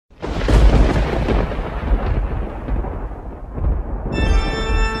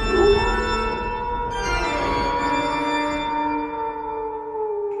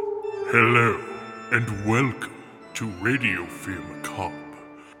Hello, and welcome to Radio Fear Macabre.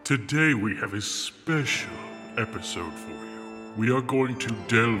 Today we have a special episode for you. We are going to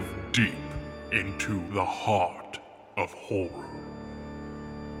delve deep into the heart of horror.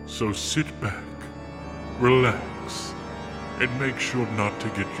 So sit back, relax, and make sure not to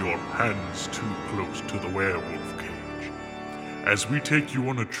get your hands too close to the werewolf cage, as we take you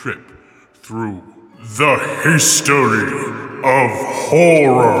on a trip through the history of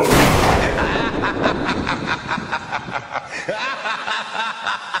horror.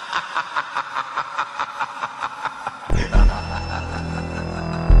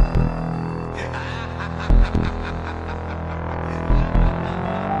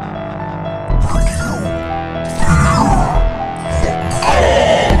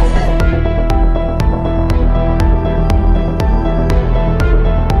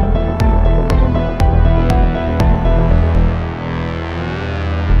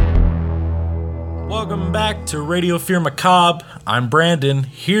 Welcome back to Radio Fear Macabre. I'm Brandon.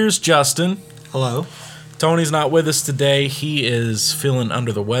 Here's Justin. Hello. Tony's not with us today. He is feeling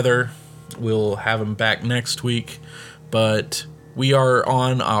under the weather. We'll have him back next week. But we are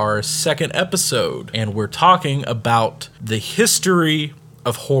on our second episode, and we're talking about the history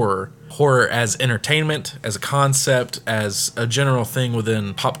of horror. Horror as entertainment, as a concept, as a general thing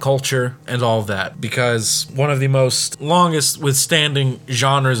within pop culture, and all of that. Because one of the most longest withstanding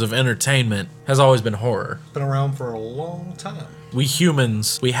genres of entertainment has always been horror. Been around for a long time. We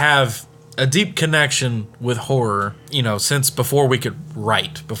humans, we have a deep connection with horror, since before we could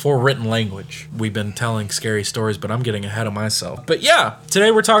write, before written language. We've been telling scary stories, but I'm getting ahead of myself. But yeah,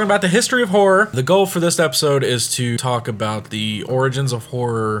 today we're talking about the history of horror. The goal for this episode is to talk about the origins of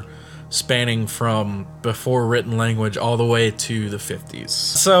horror spanning from before written language all the way to the 50s.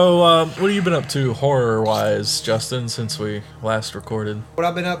 So, what have you been up to horror-wise, Justin, since we last recorded? What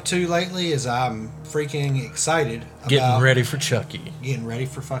I've been up to lately is I'm freaking excited about Getting ready for Chucky. Getting ready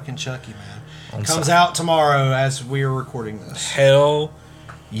for fucking Chucky, man. Comes out tomorrow as we are recording this. Hell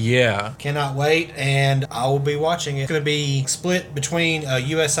yeah. Cannot wait, and I will be watching it. It's going to be split between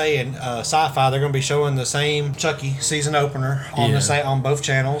USA and Sci-Fi. They're going to be showing the same Chucky season opener on on both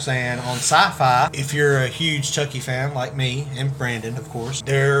channels. And on Sci-Fi, if you're a huge Chucky fan like me and Brandon, of course,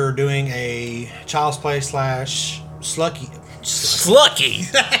 they're doing a Child's Play / Slucky.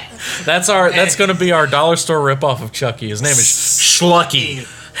 That's going to be our dollar store ripoff of Chucky. His name is Schlucky.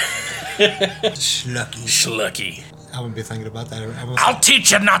 Schlucky. I'm going to be thinking about that. I'll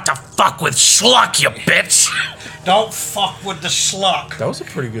teach you not to fuck with Schluck, you bitch! Don't fuck with the Schluck. That was a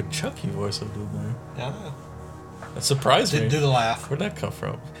pretty good Chucky voice of dude there. I know. That surprised me. Do the laugh. Where'd that come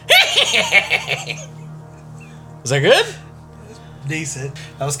from? Is that good? Decent.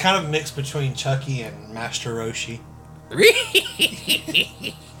 That was kind of mixed between Chucky and Master Roshi.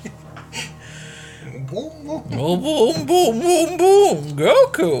 Boom, boom, boom, boom, boom.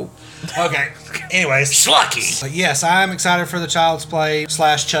 Goku. Okay. Anyways, Schlucky! But yes, I'm excited for the Child's Play /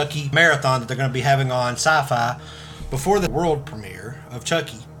 Chucky marathon that they're going to be having on Sci-Fi before the world premiere of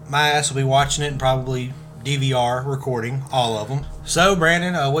Chucky. My ass will be watching it and probably DVR recording all of them. So,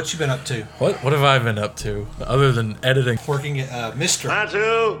 Brandon, what you been up to? What have I been up to other than editing? Working at Mr.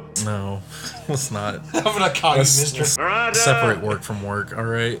 No, let's not. I'm going to call you Mr. Let's separate work from work, all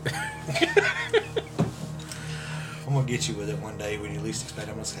right? I'm going to get you with it one day when you least expect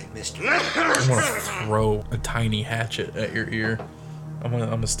it. I'm going to say Mr. I'm going to throw a tiny hatchet at your ear. I'm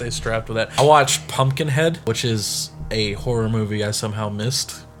gonna stay strapped with that. I watched Pumpkinhead, which is a horror movie I somehow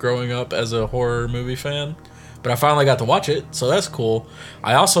missed growing up as a horror movie fan. But I finally got to watch it, so that's cool.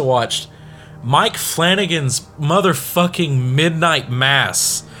 I also watched Mike Flanagan's motherfucking Midnight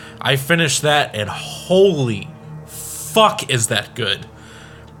Mass. I finished that, and holy fuck is that good.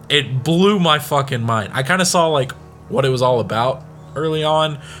 It blew my fucking mind. I kind of saw, what it was all about early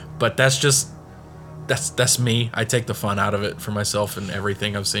on, but that's me. I take the fun out of it for myself and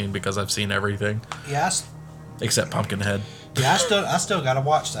everything I've seen because I've seen everything. Yes. Except Pumpkinhead. Yeah, I still gotta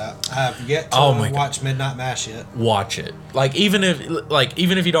watch that. I have yet to watch Midnight Mass yet. Watch it. Even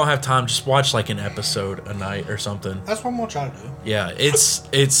if you don't have time, just watch an episode a night or something. That's what I'm gonna try to do. Yeah,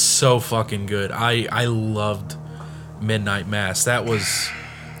 it's so fucking good. I loved Midnight Mass. That was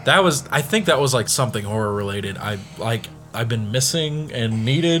I think that was something horror related. I've been missing and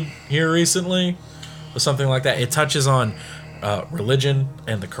needed here recently, or something like that. It touches on religion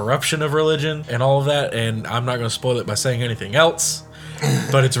and the corruption of religion and all of that, and I'm not going to spoil it by saying anything else,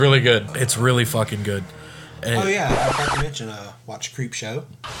 but it's really good. It's really fucking good. And I forgot to mention watch Creepshow.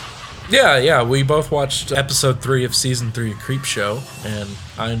 Yeah, we both watched episode 3 of season 3 of Creepshow, and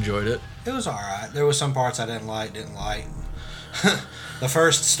I enjoyed it. It was alright. There was some parts I didn't like. The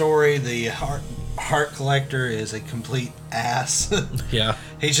first story, the heart collector is a complete ass. Yeah.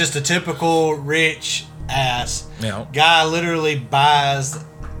 He's just a typical rich ass. Yeah. Guy literally buys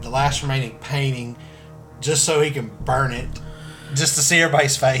the last remaining painting just so he can burn it, just to see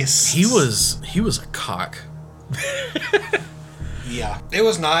everybody's face. He was a cock. Yeah, it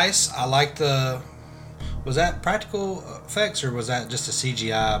was nice. I liked the. Was that practical effects or was that just a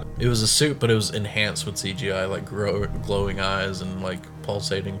CGI? It was a suit, but it was enhanced with CGI, like glowing eyes and like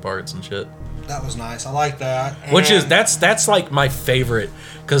pulsating parts and shit. That was nice. I like that. Which is And that's like my favorite,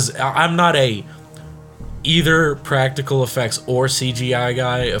 because I'm not a either practical effects or CGI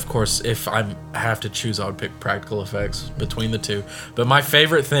guy. Of course, if I have to choose, I would pick practical effects between the two. But my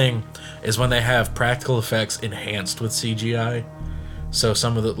favorite thing is when they have practical effects enhanced with CGI. So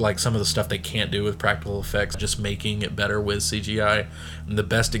some of the stuff they can't do with practical effects, just making it better with CGI. And the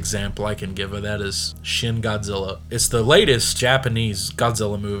best example I can give of that is Shin Godzilla. It's the latest Japanese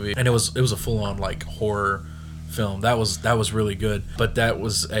Godzilla movie, and it was a full-on like horror film. That was really good. But that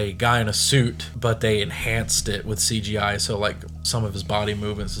was a guy in a suit, but they enhanced it with CGI, so like some of his body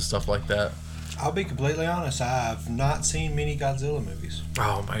movements and stuff like that. I'll be completely honest. I've not seen many Godzilla movies.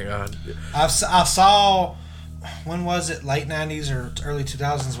 Oh my god. I saw. When was it? Late 90s or early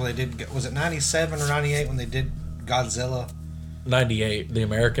 2000s when they did. Was it 97 or 98 when they did Godzilla? 98, the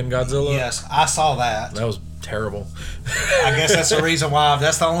American Godzilla. Yes, I saw that. That was terrible. I guess that's the reason why.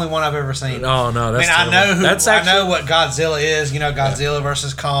 That's the only one I've ever seen. Oh no, that's I mean, terrible. I know what Godzilla is. You know, Godzilla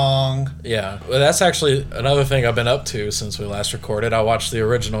versus Kong. Yeah, well, that's actually another thing I've been up to since we last recorded. I watched the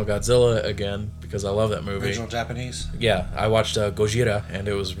original Godzilla again because I love that movie. Original Japanese. Yeah, I watched Gojira, and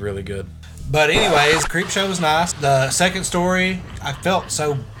it was really good. But anyways, Creepshow was nice. The second story, I felt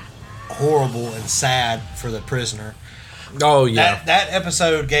so horrible and sad for the prisoner. Oh yeah, That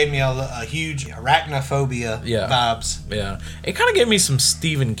episode gave me a huge arachnophobia vibes. Yeah, it kind of gave me some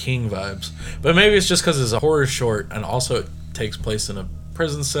Stephen King vibes, but maybe it's just because it's a horror short, and also it takes place in a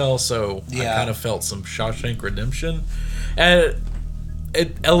prison cell, so I kind of felt some Shawshank Redemption. And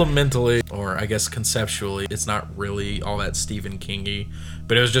it elementally, or I guess conceptually, it's not really all that Stephen King-y,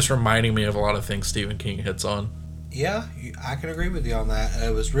 but it was just reminding me of a lot of things Stephen King hits on. Yeah, I can agree with you on that.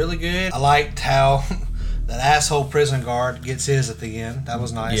 It was really good. I liked how that asshole prison guard gets his at the end. That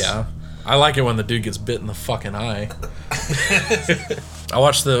was nice. Yeah. I like it when the dude gets bit in the fucking eye. I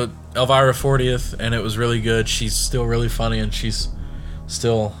watched the Elvira 40th, and it was really good. She's still really funny, and she's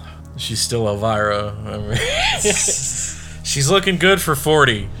still Elvira. I mean, she's looking good for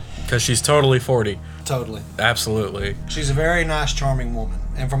 40, because she's totally 40. Totally. Absolutely. She's a very nice, charming woman.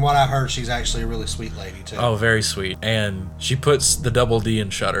 And from what I heard, she's actually a really sweet lady, too. Oh, very sweet. And she puts the double D in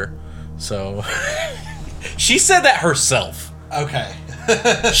Shudder. So, she said that herself. Okay.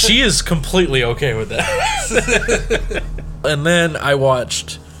 She is completely okay with that. And then I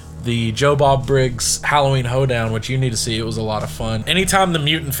watched the Joe Bob Briggs Halloween Hoedown, which you need to see. It was a lot of fun. Anytime the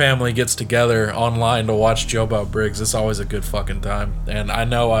Mutant family gets together online to watch Joe Bob Briggs, it's always a good fucking time. And I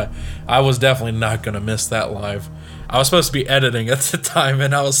know I was definitely not going to miss that live. I was supposed to be editing at the time,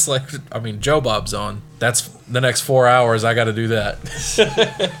 and I was like, I mean, Joe Bob's on. That's the next 4 hours. I got to do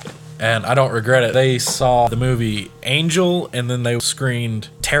that. And I don't regret it. They saw the movie Angel, and then they screened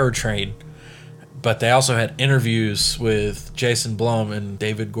Terror Train. But they also had interviews with Jason Blum and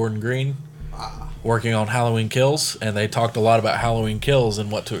David Gordon Green working on Halloween Kills, and they talked a lot about Halloween Kills and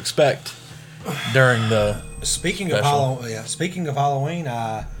what to expect during the Speaking of Halloween,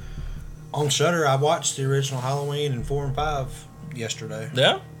 on Shudder, I watched the original Halloween in 4 and 5 yesterday.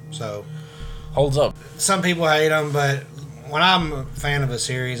 Yeah? So Holds up. some people hate them, but when I'm a fan of a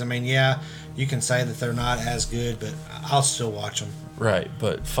series, I mean, yeah, you can say that they're not as good, but I'll still watch them. Right,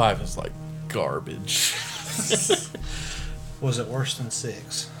 but 5 is like garbage. Was it worse than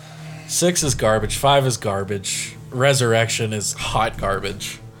 6? 6 is garbage, 5 is garbage, Resurrection is hot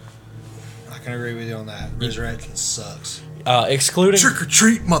garbage. I can agree with you on that. Resurrection sucks. Excluding... Trick or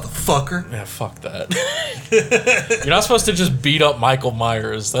treat, motherfucker. Yeah, fuck that. You're not supposed to just beat up Michael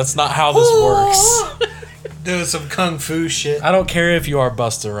Myers. That's not how this works. Doing some kung fu shit. I don't care if you are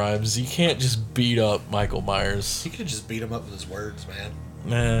Busta Rhymes. You can't just beat up Michael Myers. He could just beat him up with his words, man.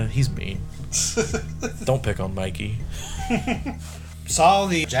 Nah, he's mean. Don't pick on Mikey. Saw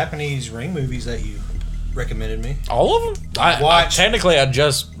the Japanese Ring movies that you recommended me. All of them? Technically, I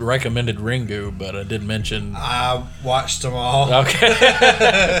just recommended Ringu, but I did mention... I watched them all.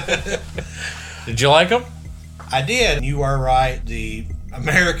 Okay. Did you like them? I did. You are right. The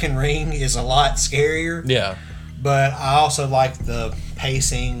American Ring is a lot scarier. Yeah. But I also like the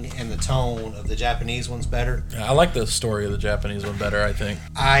pacing and the tone of the Japanese ones better. I like the story of the Japanese one better, I think.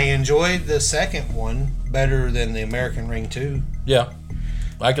 I enjoyed the second one better than the American Ring 2. Yeah,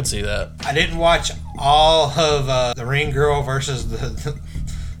 I could see that. I didn't watch all of the Ring Girl versus the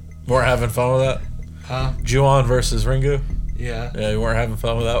Weren't having fun with that? huh? Ju-on versus Ringu? Yeah. Yeah, you weren't having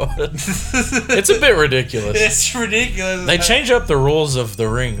fun with that one? It's a bit ridiculous. It's ridiculous. They change up the rules of the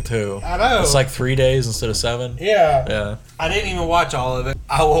ring, too. I know. It's like 3 days instead of 7. Yeah. Yeah. I didn't even watch all of it.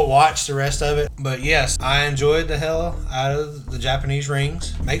 I will watch the rest of it. But yes, I enjoyed the hell out of the Japanese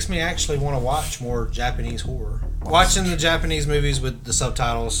rings. Makes me actually want to watch more Japanese horror. Watching the Japanese movies with the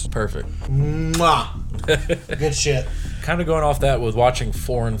subtitles. Perfect. Mwah. Good shit. Kind of going off that with watching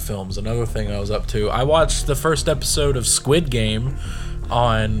foreign films, another thing I was up to. I watched the first episode of Squid Game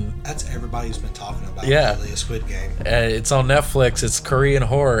on... That's everybody who's been talking about Yeah. lately, a Squid Game. It's on Netflix. It's Korean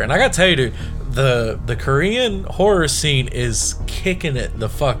horror. And I gotta tell you, dude, the Korean horror scene is kicking it the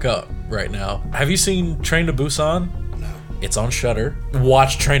fuck up right now. Have you seen Train to Busan? No. It's on Shudder.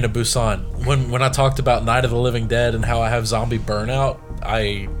 Watch Train to Busan. When I talked about Night of the Living Dead and how I have zombie burnout,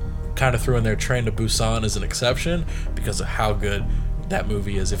 I kind of threw in there Train to Busan as an exception because of how good that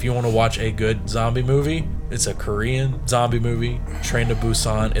movie is. If you want to watch a good zombie movie, it's a Korean zombie movie. Train to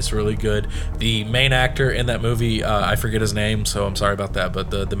Busan. It's really good. The main actor in that movie, I forget his name, so I'm sorry about that,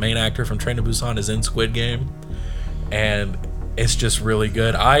 but the main actor from Train to Busan is in Squid Game, and it's just really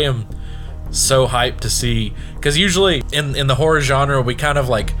good. I am so hyped to see, because usually in the horror genre we kind of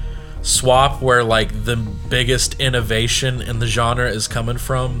like swap where like the biggest innovation in the genre is coming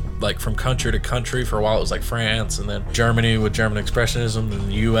from, like from country to country. For a while it was like France, and then Germany with German Expressionism, and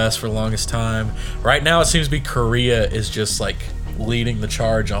the US for the longest time. Right now it seems to be Korea is just like leading the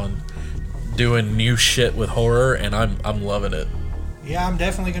charge on doing new shit with horror, and I'm loving it. Yeah, I'm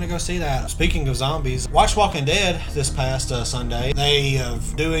definitely going to go see that. Speaking of zombies, watch Walking Dead this past Sunday. They are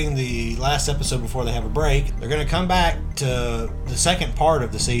doing the last episode before they have a break. They're going to come back to the second part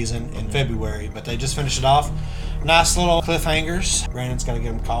of the season in February, but they just finished it off. Nice little cliffhangers. Brandon's got to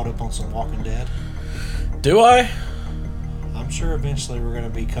get him caught up on some Walking Dead. Do I? I'm sure eventually we're going to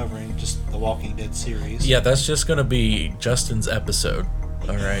be covering just the Walking Dead series. Yeah, that's just gonna be Justin's episode.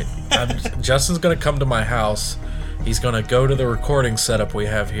 All right, Justin's gonna come to my house. He's gonna go to the recording setup we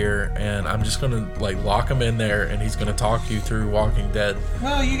have here, and I'm just gonna like lock him in there, and he's gonna talk you through Walking Dead.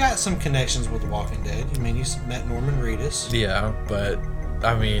 Well, you got some connections with the Walking Dead. I mean, you met Norman Reedus. Yeah, but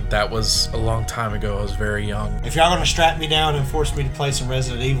I mean that was a long time ago. I was very young. If y'all going to strap me down and force me to play some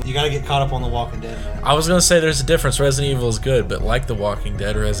Resident Evil, you got to get caught up on the Walking Dead, man. I was gonna say there's a difference. Resident Evil is good, but like the Walking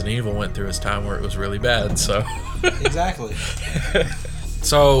Dead, Resident Evil went through its time where it was really bad. So, Exactly.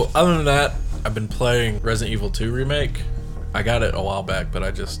 so other than that, I've been playing Resident Evil 2 remake. I got it a while back, but I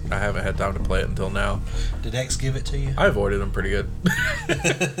haven't had time to play it until now. Did X give it to you? I avoided him pretty good.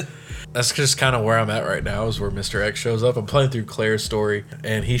 That's just kind of where I'm at right now, is where Mr. X shows up. I'm playing through Claire's story,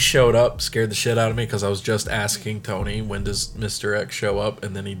 and he showed up, scared the shit out of me, because I was just asking Tony, when does Mr. X show up?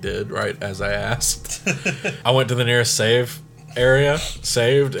 And then he did, right as I asked. I went to the nearest save area,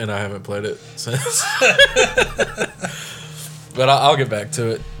 saved, and I haven't played it since. But I'll get back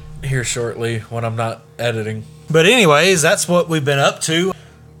to it here shortly when I'm not editing. But anyways, that's what we've been up to.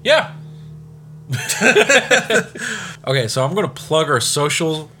 Yeah. Okay, so I'm going to plug our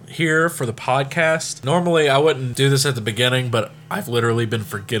social here for the podcast. Normally, I wouldn't do this at the beginning, but I've literally been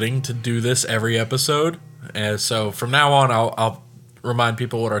forgetting to do this every episode. And so from now on, I'll remind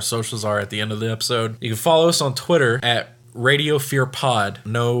people what our socials are at the end of the episode. You can follow us on Twitter at Radio Fear Pod.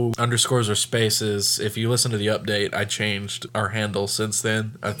 No underscores or spaces. If you listen to the update, I changed our handle since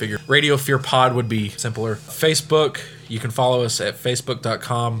then. I figured Radio Fear Pod would be simpler. Facebook, you can follow us at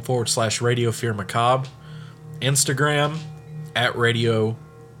facebook.com/Radio Fear Macabre. Instagram at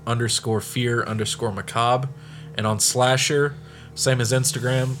Radio_Fear_Macabre. And on Slasher, same as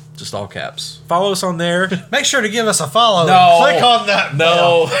Instagram, just all caps. Follow us on there. Make sure to give us a follow. No. And click on that.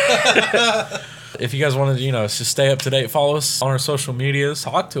 No. If you guys want to, just stay up to date, follow us on our social medias,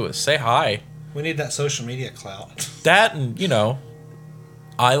 talk to us, say hi. We need that social media clout. That, and,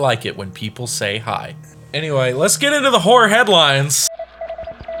 I like it when people say hi. Anyway, let's get into the horror headlines.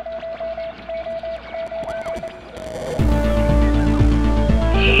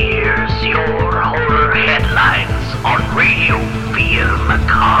 Here's your horror headlines on Radio Fear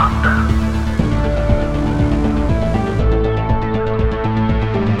Macabre.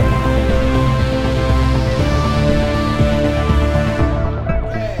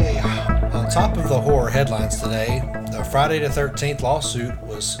 Top of the horror headlines today, the Friday the 13th lawsuit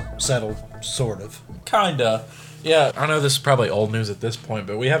was settled, sort of. Kinda. Yeah, I know this is probably old news at this point,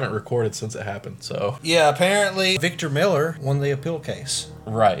 but we haven't recorded since it happened, so... Yeah, apparently Victor Miller won the appeal case.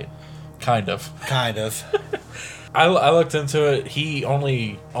 Right. Kind of. Kind of. I looked into it. He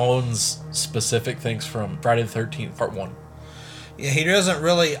only owns specific things from Friday the 13th, Part 1. Yeah, he doesn't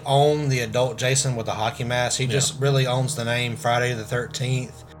really own the adult Jason with the hockey mask. He just really owns the name Friday the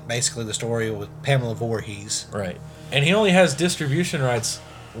 13th. Basically the story with Pamela Voorhees. Right. And he only has distribution rights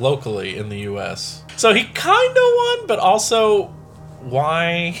locally in the U.S. So he kind of won, but also,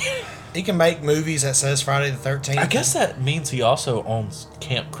 why? He can make movies that says Friday the 13th. I guess that means he also owns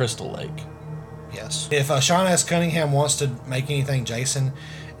Camp Crystal Lake. Yes. If Sean S. Cunningham wants to make anything Jason,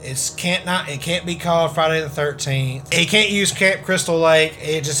 it can't be called Friday the 13th. He can't use Camp Crystal Lake.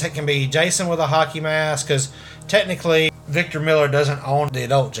 It can be Jason with a hockey mask, because technically Victor Miller doesn't own the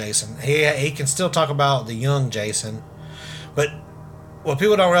adult Jason. He can still talk about the young Jason. But what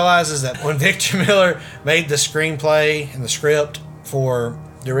people don't realize is that when Victor Miller made the screenplay and the script for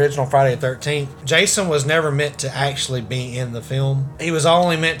the original Friday the 13th, Jason was never meant to actually be in the film. He was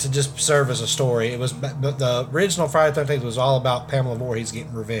only meant to just serve as a story. But the original Friday the 13th was all about Pamela Voorhees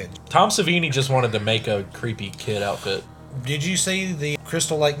getting revenge. Tom Savini just wanted to make a creepy kid outfit. Did you see the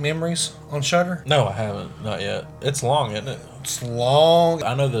Crystal Lake Memories on Shudder? No, I haven't. Not yet. It's long, isn't it? It's long.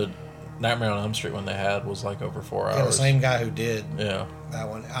 I know the Nightmare on Elm Street one they had was like over 4 hours. Yeah, the same guy who did Yeah. that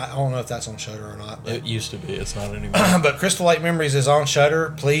one. I don't know if that's on Shudder or not. But It used to be. It's not anymore. but Crystal Lake Memories is on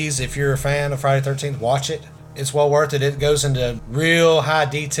Shudder. Please, if you're a fan of Friday the 13th, watch it. It's well worth it. It goes into real high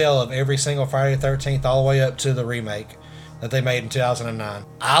detail of every single Friday the 13th, all the way up to the remake that they made in 2009.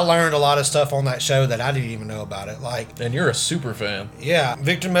 I learned a lot of stuff on that show that I didn't even know about it. Like, And you're a super fan. yeah,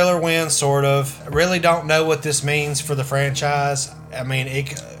 Victor Miller wins, sort of. I really don't know what this means for the franchise. I mean,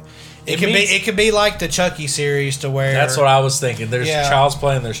 it could be like the Chucky series, to where That's what I was thinking. There's Yeah. Child's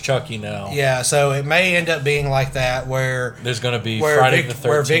Play and there's Chucky now. Yeah, so it may end up being like that, where There's going to be Friday the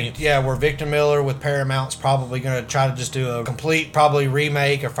 13th. where Victor Miller with Paramount's probably going to try to just do a complete, probably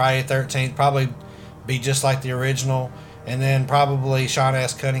remake of Friday the 13th, probably be just like the original, and then probably Sean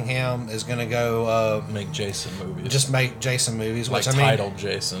S. Cunningham is going to go Make Jason movies. just make Jason movies, like which I mean, titled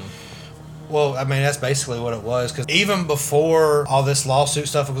Jason. well, I mean that's basically what it was, because even before all this lawsuit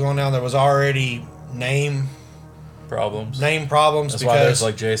stuff was going down, there was already name Problems. problems. That's because why there's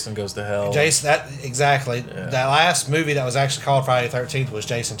like Jason Goes to Hell. Jason, that last movie that was actually called Friday the 13th was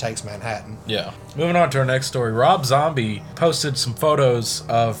Jason Takes Manhattan. Yeah. Moving on to our next story. Rob Zombie posted some photos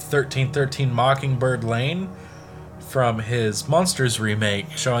of 1313 Mockingbird Lane from his Monsters remake,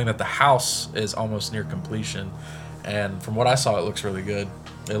 showing that the house is almost near completion. And from what I saw, it looks really good.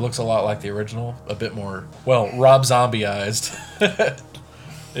 It looks a lot like the original, a bit more, well, Rob Zombieized.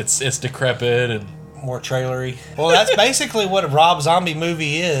 It's decrepit and More trailery. Well, that's basically what a Rob Zombie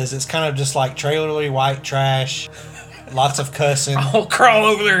movie is. It's kind of just like trailery white trash, lots of cussing. I'll crawl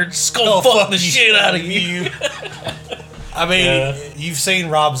over there and skull fuck the shit out of you. I mean, Yeah. you've seen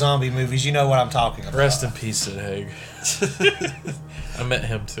Rob Zombie movies. You know what I'm talking about. Rest in peace, Sid Haig. I met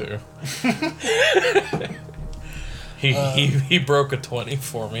him too. He broke a 20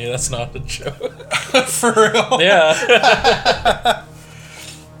 for me. That's not a joke. For real. Yeah.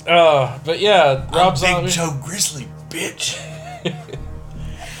 But yeah, Rob Zombie. Big Joe Grizzly, bitch.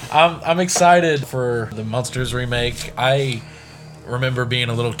 I'm excited for the Monsters remake. I remember being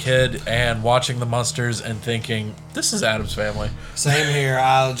a little kid and watching the Monsters and thinking, this is Addams Family. Same here.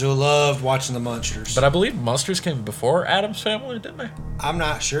 I loved watching the Munsters. But I believe Monsters came before Addams Family, didn't they? I'm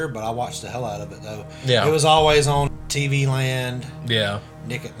not sure, but I watched the hell out of it, though. Yeah. It was always on TV Land. Yeah.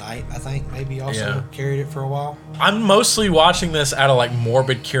 Nick at Night, I think, maybe also Yeah. carried it for a while. I'm mostly watching this out of like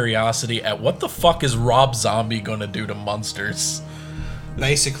morbid curiosity at what the fuck is Rob Zombie gonna do to Monsters?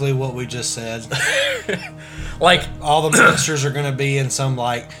 Basically what we just said. Like, All the monsters are going to be in some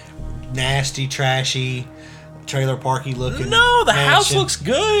like nasty, trashy, trailer parky looking. no, the house mansion. looks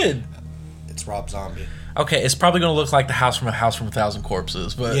good. It's Rob Zombie. Okay, it's probably gonna look like the House from a Thousand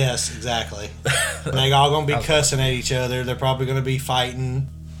Corpses, but Yes, exactly. They all going to be cussing at each other. They're probably going to be fighting.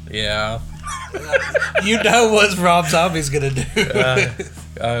 yeah. You know what Rob Zombie's going to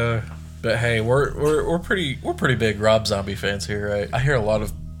do. But hey, we're pretty big Rob Zombie fans here, right? I hear a lot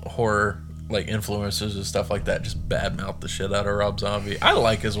of horror like influencers and stuff like that just badmouth the shit out of Rob Zombie. I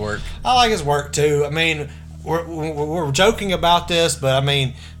like his work. I like his work too. I mean, we're joking about this, but I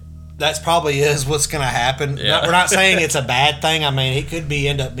mean, that's probably is what's going to happen. Yeah. We're not saying it's a bad thing. I mean, it could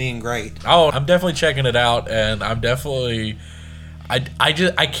end up being great. Oh, I'm definitely checking it out, and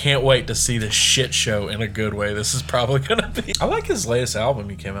I can't wait to see this shit show in a good way. This is probably gonna be. I like his latest album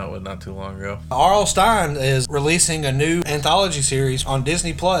he came out with not too long ago. R.L. Stein is releasing a new anthology series on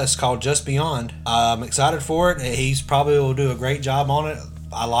Disney Plus called Just Beyond. I'm excited for it. He's probably will do a great job on it.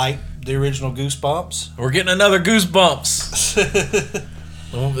 I like the original Goosebumps. We're getting another Goosebumps.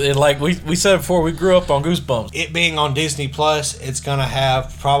 Like we said before, we grew up on Goosebumps. It being on Disney Plus, it's gonna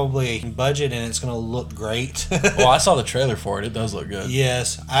have probably a budget and it's gonna look great. Well, I saw the trailer for it. It does look good.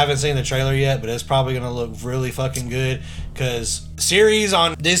 Yes, I haven't seen the trailer yet, but it's probably gonna look really fucking good because series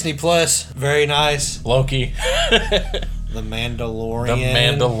on Disney Plus, very nice. Loki. The Mandalorian.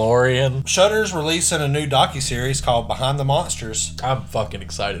 The Mandalorian. Shudder's releasing a new docuseries called Behind the Monsters. I'm fucking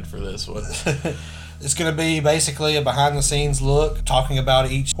excited for this one. It's going to be basically a behind-the-scenes look, talking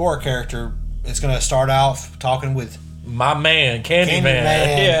about each horror character. It's going to start off talking with my man, Candyman.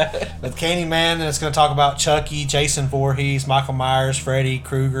 Yeah. With Candyman, and it's going to talk about Chucky, Jason Voorhees, Michael Myers, Freddy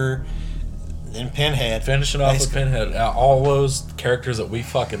Krueger, and Pinhead. Finishing off with Pinhead. All those characters that we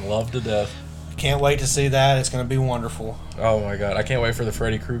fucking love to death. Can't wait to see that. It's going to be wonderful. Oh my god, I can't wait for the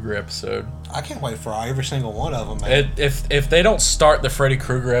Freddy Krueger episode. I can't wait for every single one of them, man. If they don't start the Freddy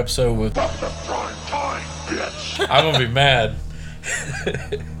Krueger episode with Prime time, bitch. I'm gonna be mad.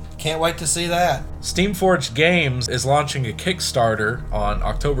 Can't wait to see that. Steamforged Games is launching a Kickstarter on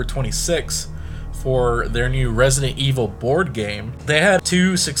October 26th for their new Resident Evil board game. They had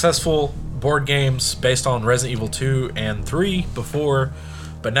 2 successful board games based on Resident Evil 2 and 3 before,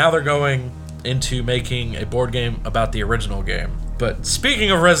 but now they're going into making a board game about the original game. But speaking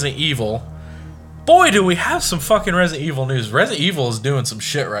of Resident Evil, boy, do we have some fucking Resident Evil news. Resident Evil is doing some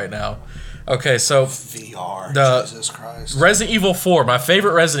shit right now. Okay, so VR, Jesus Christ. Resident Evil 4, my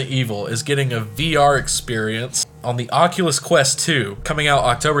favorite Resident Evil, is getting a VR experience on the Oculus Quest 2, coming out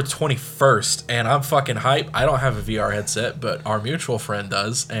October 21st, and I'm fucking hype. I don't have a VR headset, but our mutual friend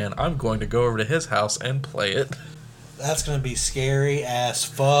does, and I'm going to go over to his house and play it. That's gonna be scary as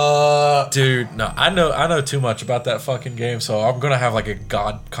fuck. Dude, no, I know too much about that fucking game, so I'm gonna have like a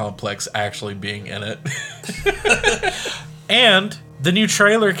god complex actually being in it. And the new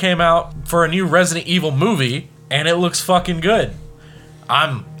trailer came out for a new Resident Evil movie, and it looks fucking good.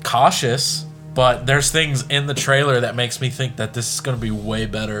 I'm cautious, but there's things in the trailer that makes me think that this is gonna be way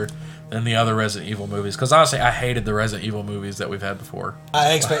better than the other Resident Evil movies. Because honestly, I hated the Resident Evil movies that we've had before.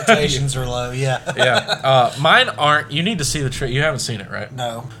 My expectations are low, yeah. Yeah. Mine aren't. You need to see the trailer. You haven't seen it, right?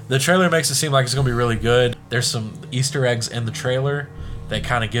 No. The trailer makes it seem like it's going to be really good. There's some Easter eggs in the trailer that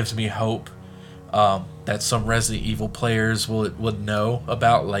kind of gives me hope that some Resident Evil players would know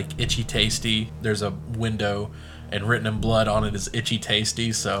about, like Itchy Tasty. There's a window, and written in blood on it is Itchy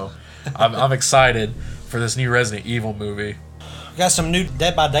Tasty. So I'm excited for this new Resident Evil movie. Got some new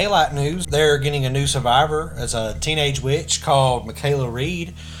Dead by Daylight news. They're getting a new survivor as a teenage witch called Michaela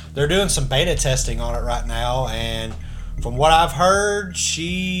Reed. They're doing some beta testing on it right now, and from what I've heard,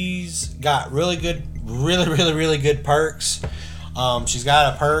 she's got really good perks. She's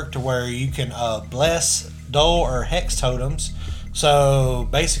got a perk to where you can bless, dole, or hex totems. So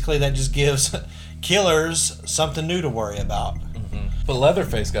basically that just gives killers something new to worry about. But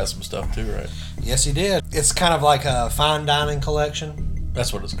Leatherface got some stuff too, right? Yes, he did. It's kind of like a fine dining collection.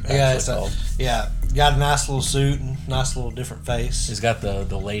 That's what it's actually called. Got a nice little suit and nice little different face. He's got the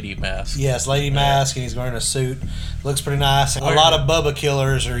lady mask. Yes, lady mask, and he's wearing a suit. Looks pretty nice. And a lot of Bubba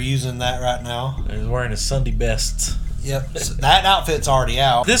killers are using that right now. He's wearing his Sunday best. Yep, so that outfit's already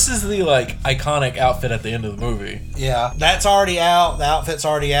out. This is the iconic outfit at the end of the movie. Yeah, that's already out. The outfit's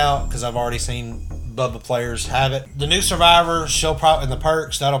already out because I've already seen Bubba players have it. The new Survivor, and the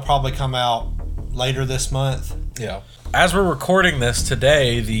perks, that'll probably come out later this month. Yeah. As we're recording this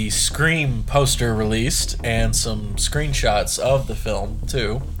today, the Scream poster released and some screenshots of the film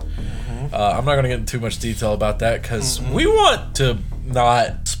too. I'm not going to get into too much detail about that because we want to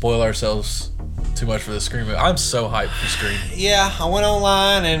not spoil ourselves too much for the Scream movie. I'm so hyped for Scream. Yeah, I went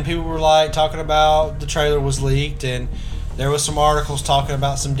online and people were talking about the trailer was leaked, and there was some articles talking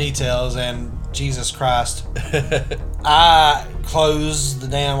about some details, and Jesus Christ. I closed the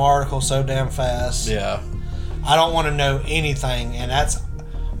damn article so damn fast. Yeah. I don't want to know anything, and that's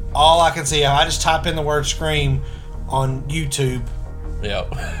all I can see. I just type in the word Scream on YouTube. Yeah.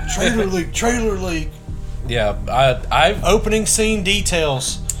 Trailer leak. Yeah, I've opening scene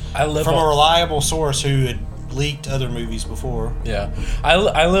details. I live from a reliable source who had leaked other movies before. Yeah,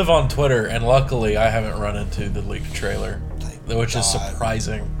 I live on Twitter, and luckily I haven't run into the leaked trailer, which is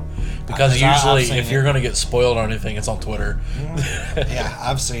surprising. Because usually, if you're going to get spoiled on anything, it's on Twitter. Yeah,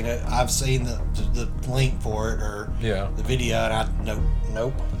 I've seen it. I've seen the link for it or the video, and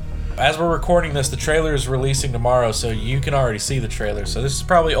nope. As we're recording this, the trailer is releasing tomorrow, so you can already see the trailer. So this is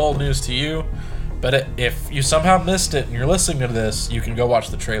probably old news to you, but if you somehow missed it and you're listening to this, you can go watch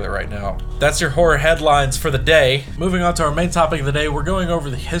the trailer right now. That's your horror headlines for the day. Moving on to our main topic of the day, we're going over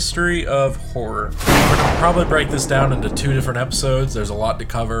the history of horror. We're going to probably break this down into 2 different episodes. There's a lot to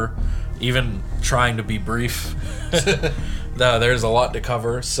cover, even trying to be brief. No, there's a lot to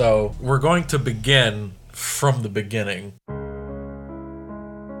cover, so we're going to begin from the beginning.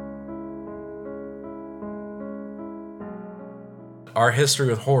 Our history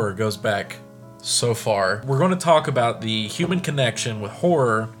with horror goes back so far. We're going to talk about the human connection with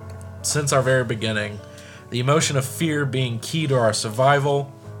horror since our very beginning, the emotion of fear being key to our survival,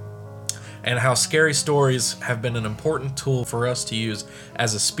 and how scary stories have been an important tool for us to use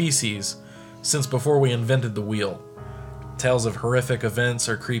as a species since before we invented the wheel. Tales of horrific events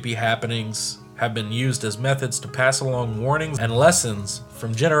or creepy happenings have been used as methods to pass along warnings and lessons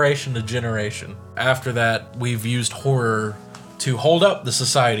from generation to generation. After that, we've used horror to hold up the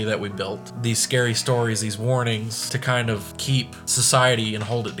society that we built. These scary stories, these warnings, to kind of keep society and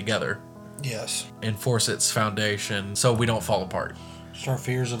hold it together. Yes. Enforce its foundation so we don't fall apart. Just our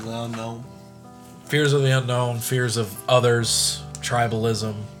fears of the unknown. Fears of the unknown, fears of others,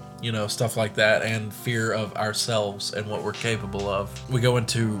 tribalism, stuff like that, and fear of ourselves and what we're capable of. We go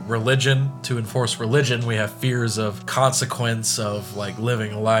into religion. To enforce religion, we have fears of consequence of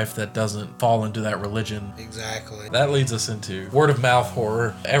living a life that doesn't fall into that religion. Exactly. That leads us into word of mouth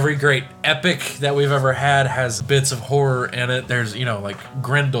horror. Every great epic that we've ever had has bits of horror in it. There's,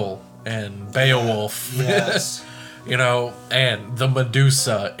 Grendel and Beowulf. Yes. And the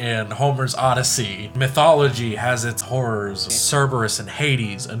Medusa in Homer's Odyssey. Mythology has its horrors. Cerberus and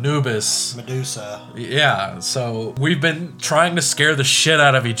Hades, Anubis. Medusa. Yeah, so we've been trying to scare the shit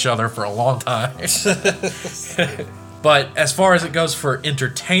out of each other for a long time. But as far as it goes for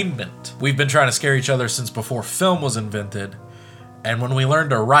entertainment, we've been trying to scare each other since before film was invented. And when we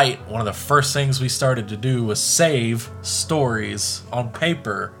learned to write, one of the first things we started to do was save stories on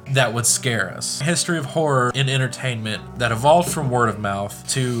paper that would scare us. History of horror in entertainment that evolved from word of mouth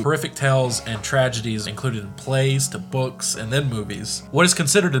to horrific tales and tragedies included in plays to books and then movies. What is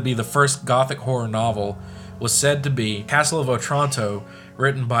considered to be the first Gothic horror novel was said to be Castle of Otranto,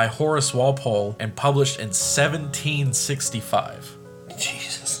 written by Horace Walpole and published in 1765.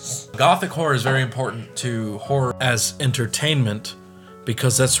 Jesus. Gothic horror is very important to horror as entertainment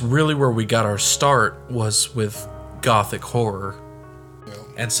because that's really where we got our start, was with Gothic horror.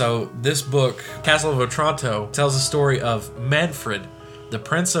 And so this book, Castle of Otranto, tells the story of Manfred, the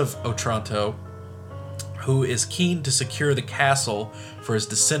Prince of Otranto, who is keen to secure the castle for his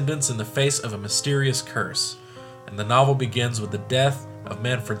descendants in the face of a mysterious curse. And the novel begins with the death of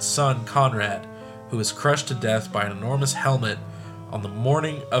Manfred's son, Conrad, who is crushed to death by an enormous helmet on the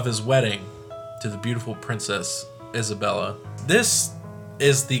morning of his wedding to the beautiful Princess Isabella. This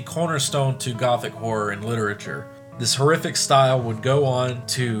is the cornerstone to Gothic horror in literature. This horrific style would go on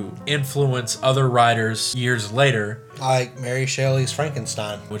to influence other writers years later, Like Mary Shelley's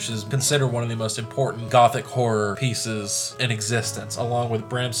Frankenstein. which is considered one of the most important Gothic horror pieces in existence, along with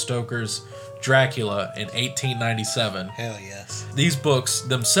Bram Stoker's Dracula in 1897. Hell yes. These books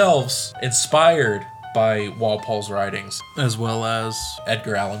themselves inspired by Walpole's writings, as well as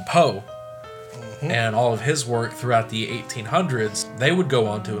Edgar Allan Poe. And all of his work throughout the 1800s, they would go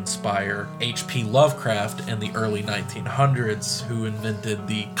on to inspire H.P. Lovecraft in the early 1900s, who invented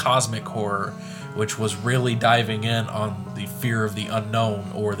the cosmic horror, which was really diving in on the fear of the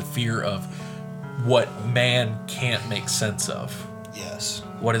unknown, or the fear of what man can't make sense of, Yes.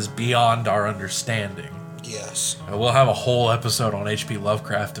 what is beyond our understanding. Yes. And we'll have a whole episode on H.P.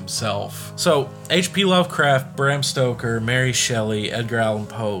 Lovecraft himself. So, H.P. Lovecraft, Bram Stoker, Mary Shelley, Edgar Allan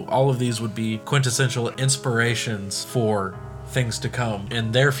Poe, all of these would be quintessential inspirations for things to come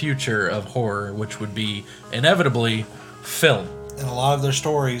in their future of horror, which would be inevitably film. And a lot of their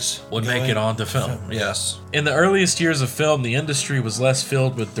stories Would make it onto film, Yes. In the earliest years of film, the industry was less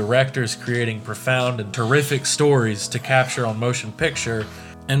filled with directors creating profound and terrific stories to capture on motion picture,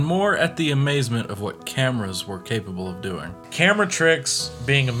 and more at the amazement of what cameras were capable of doing. Camera tricks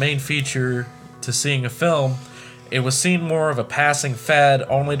being a main feature to seeing a film, it was seen more of a passing fad,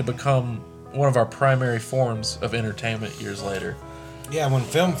 only to become one of our primary forms of entertainment years later. Yeah, when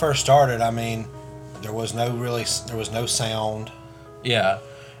film first started, there was no sound. Yeah.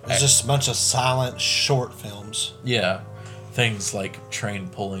 It was just a bunch of silent short films. Yeah. Things like train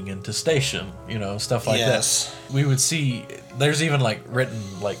pulling into station, stuff like Yes. that. We would see, there's even written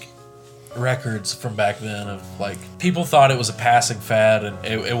records from back then of people thought it was a passing fad and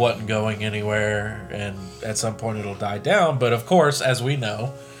it wasn't going anywhere, and at some point it'll die down. But of course, as we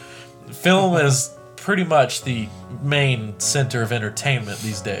know, film is pretty much the main center of entertainment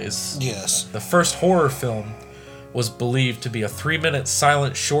these days. Yes. The first horror film was believed to be a 3-minute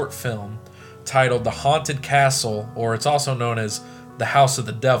silent short film titled The Haunted Castle, or it's also known as The House of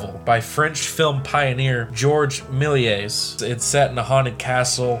the Devil, by French film pioneer Georges Méliès. It's set in a haunted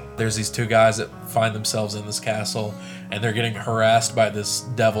castle. There's these two guys that find themselves in this castle, and they're getting harassed by this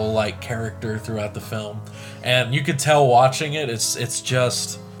devil-like character throughout the film. And you could tell watching it, it's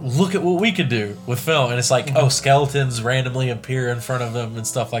just, look at what we could do with film. And it's like, oh, skeletons randomly appear in front of them and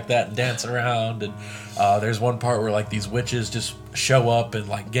stuff like that and dance around. And there's one part where like these witches just show up and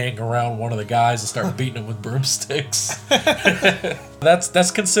like gang around one of the guys and start beating him with broomsticks.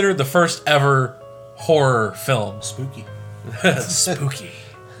 That's considered the first ever horror film. Spooky. Spooky.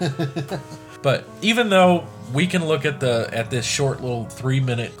 But even though we can look at this short little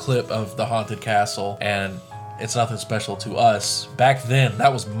 3-minute clip of the haunted castle and it's nothing special to us, back then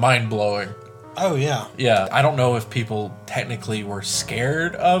that was mind-blowing. Oh, yeah. Yeah, I don't know if people technically were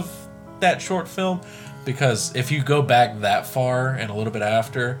scared of that short film, because if you go back that far and a little bit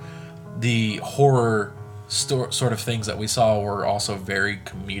after, the horror sort of things that we saw were also very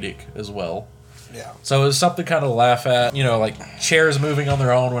comedic as well. Yeah. So it was something kind of to laugh at, you know, like chairs moving on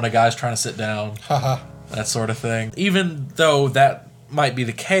their own when a guy's trying to sit down, that sort of thing. Even though that might be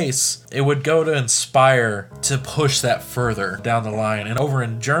the case, it would go to inspire to push that further down the line. And over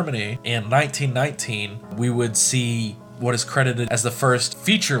in Germany in 1919, we would see what is credited as the first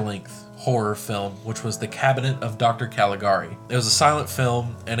feature-length horror film, which was The Cabinet of Dr. Caligari. It was a silent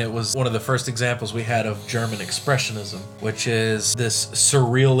film, and it was one of the first examples we had of German expressionism, which is this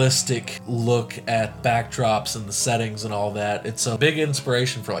surrealistic look at backdrops and the settings and all that. It's a big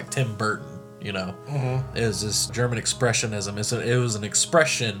inspiration for like Tim Burton, you know. Is this German expressionism. It was an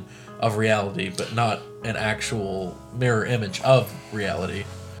expression of reality, but not an actual mirror image of reality.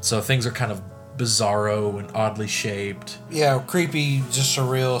 So things are kind of bizarro and oddly shaped. Yeah, creepy, just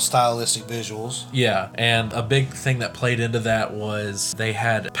surreal, stylistic visuals. Yeah, and a big thing that played into that was they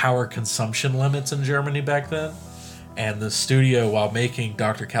had power consumption limits in Germany back then. And the studio, while making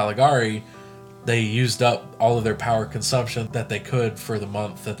Dr. Caligari, they used up all of their power consumption that they could for the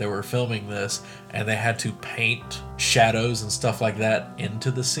month that they were filming this, and they had to paint shadows and stuff like that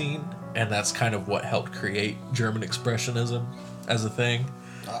into the scene, and that's kind of what helped create German expressionism as a thing.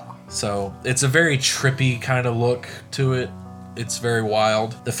 So it's a very trippy kind of look to it. It's very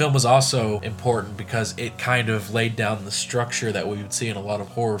wild. The film was also important because it kind of laid down the structure that we would see in a lot of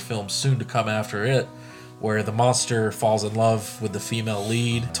horror films soon to come after it, where the monster falls in love with the female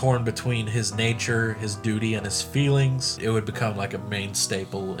lead, torn between his nature, his duty, and his feelings. It would become like a main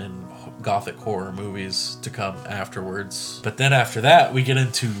staple in gothic horror movies to come afterwards. But then after that, we get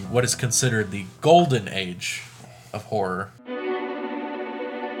into what is considered the golden age of horror.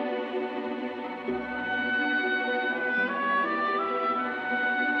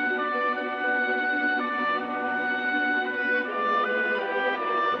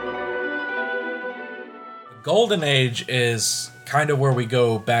 Golden Age is kind of where we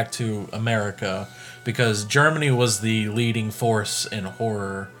go back to America, because Germany was the leading force in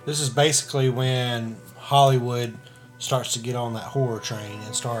horror. This is basically when Hollywood starts to get on that horror train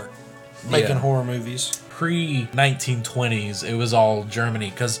and start making horror movies. Pre-1920s, it was all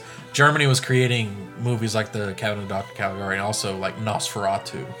Germany, because Germany was creating movies like The Cabinet of Dr. Caligari and also like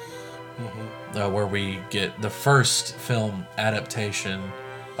Nosferatu, where we get the first film adaptation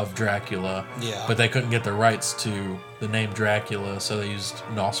of Dracula. Yeah. But they couldn't get the rights to the name Dracula, so they used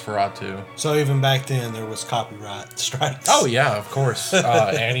Nosferatu. So even back then, there was copyright strikes. Oh, yeah, of course.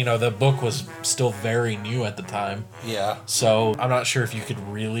 And, you know, the book was still very new at the time. Yeah. So I'm not sure if you could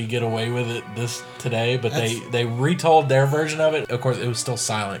really get away with it this today, but they retold their version of it. Of course, it was still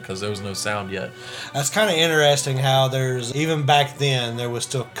silent because there was no sound yet. That's kind of interesting how even back then, there was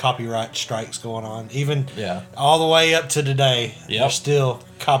still copyright strikes going on. Even all the way up to today, there's still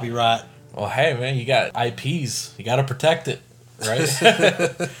copyright. Well, hey, man, you got IPs. You got to protect it, right?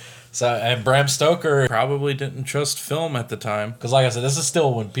 So, and Bram Stoker probably didn't trust film at the time. Because, like I said, this is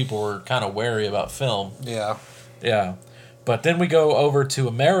still when people were kind of wary about film. Yeah. Yeah. But then we go over to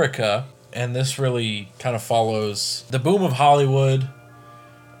America, and this really kind of follows the boom of Hollywood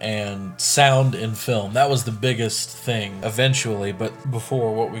and sound in film. That was the biggest thing eventually, but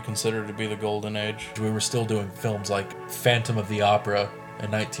before what we consider to be the golden age, we were still doing films like Phantom of the Opera in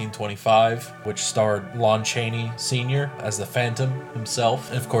 1925, which starred Lon Chaney Sr. as the Phantom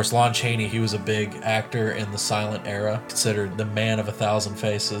himself. And of course, Lon Chaney, he was a big actor in the silent era, considered the man of 1,000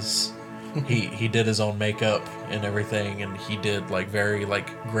 faces. He did his own makeup and everything, and he did very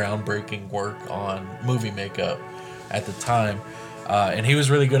groundbreaking work on movie makeup at the time. And he was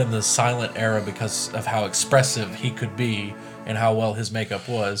really good in the silent era because of how expressive he could be and how well his makeup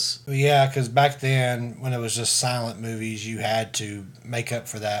was. Yeah, because back then, when it was just silent movies, you had to make up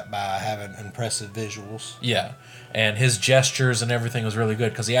for that by having impressive visuals. Yeah, and his gestures and everything was really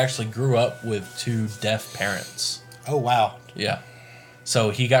good because he actually grew up with 2 deaf parents. Oh, wow. Yeah. So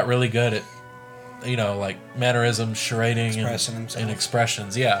he got really good at, like mannerisms, charading, Expressing himself. and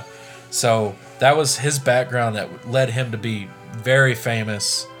expressions. Yeah. So that was his background that led him to be very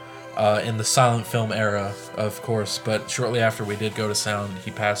famous in the silent film era, of course. But shortly after we did go to sound,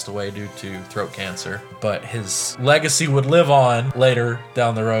 he passed away due to throat cancer. But his legacy would live on later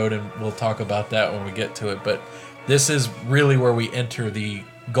down the road, and we'll talk about that when we get to it. But this is really where we enter the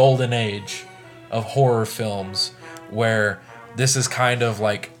golden age of horror films, where this is kind of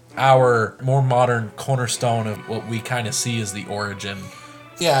like our more modern cornerstone of what we kind of see as the origin.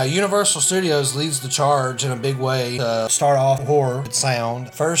 Yeah, Universal Studios leads the charge in a big way to start off horror with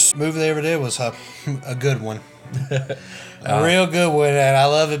sound. First movie they ever did was a good one. A real good one, and I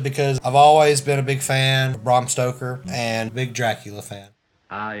love it because I've always been a big fan of Bram Stoker and a big Dracula fan.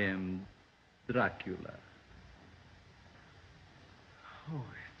 I am Dracula. Oh,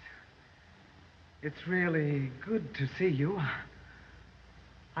 it's really good to see you.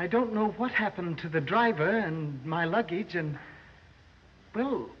 I don't know what happened to the driver and my luggage and...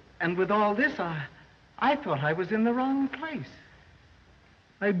 Well, and with all this, I thought I was in the wrong place.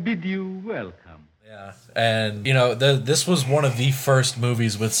 I bid you welcome. Yeah, and this was one of the first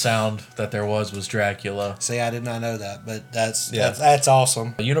movies with sound that there was Dracula. See, I did not know that, but that's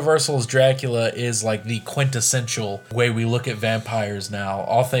awesome. Universal's Dracula is like the quintessential way we look at vampires now,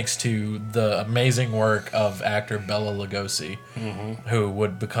 all thanks to the amazing work of actor Bela Lugosi, who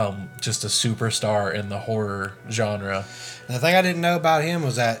would become just a superstar in the horror genre. And the thing I didn't know about him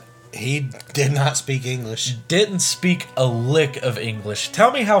was that he did not speak English. Didn't speak a lick of English.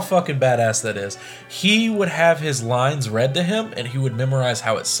 Tell me how fucking badass that is. He would have his lines read to him, and he would memorize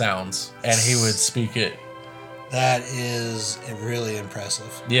how it sounds, and he would speak it. That is really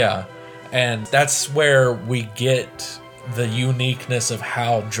impressive. Yeah, and that's where we get the uniqueness of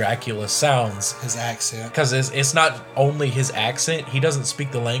how Dracula sounds. His accent. Because it's not only his accent, he doesn't speak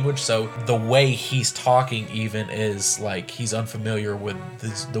the language, so the way he's talking even is like he's unfamiliar with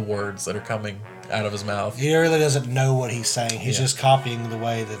the words that are coming out of his mouth. He really doesn't know what he's saying. He's just copying the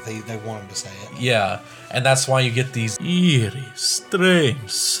way that they want him to say it. Yeah, and that's why you get these eerie, strange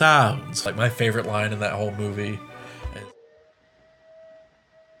sounds. Like my favorite line in that whole movie.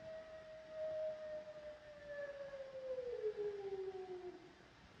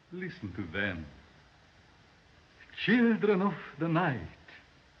 Listen to them. Children of the night.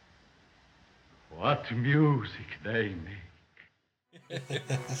 What music they make.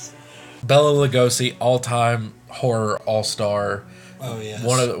 Bela Lugosi, all-time horror all-star. Oh, yes.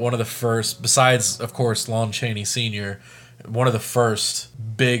 One of the first, besides, of course, Lon Chaney Sr., one of the first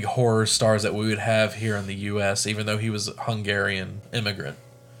big horror stars that we would have here in the U.S., even though he was a Hungarian immigrant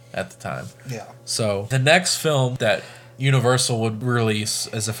at the time. Yeah. So the next film that Universal would release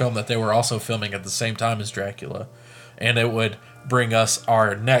as a film that they were also filming at the same time as Dracula, and it would bring us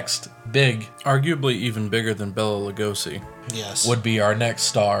our next big, arguably even bigger than Bela Lugosi, Yes. would be our next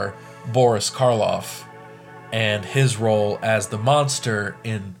star, Boris Karloff, and his role as the monster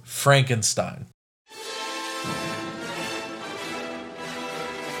in Frankenstein.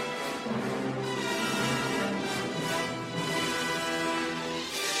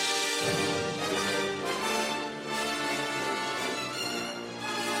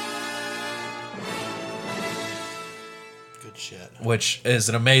 Shit. Which is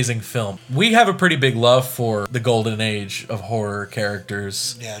an amazing film. We have a pretty big love for the golden age of horror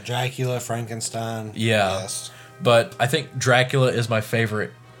characters. Yeah, Dracula, Frankenstein. Yeah. Yes. But I think Dracula is my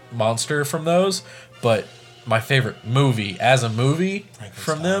favorite monster from those. But my favorite movie as a movie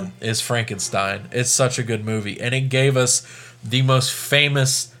from them is Frankenstein. It's such a good movie. And it gave us the most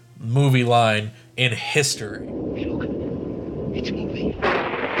famous movie line in history. Look, it's moving.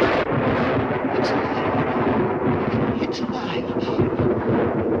 It's alive.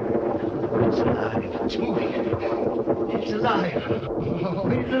 It's alive. It's moving. It's alive. Oh,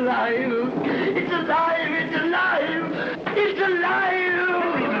 it's alive. It's alive. It's alive. It's alive.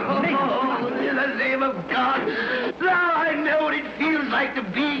 Oh, in the name of God. Now I know what it feels like to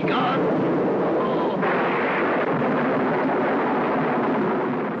be God.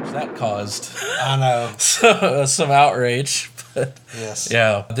 That caused I know. some outrage. But Yes.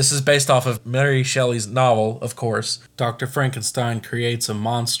 yeah, this is based off of Mary Shelley's novel, of course. Dr. Frankenstein creates a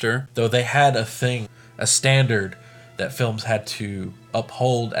monster, though they had a standard that films had to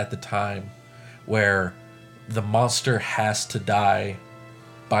uphold at the time, where the monster has to die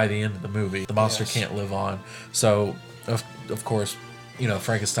by the end of the movie. The monster Yes. can't live on. So, of course, you know,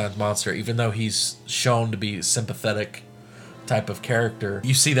 Frankenstein's monster, even though he's shown to be sympathetic type of character,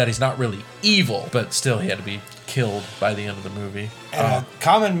 you see that he's not really evil, but still he had to be killed by the end of the movie. And a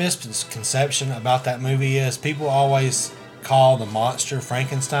common misconception about that movie is people always call the monster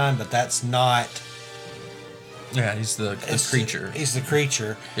Frankenstein, but that's not. Yeah, he's the creature. He's the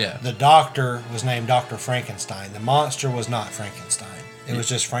creature. Yeah. The doctor was named Dr. Frankenstein. The monster was not Frankenstein. It was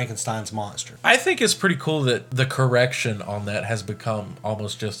just Frankenstein's monster. I think it's pretty cool that the correction on that has become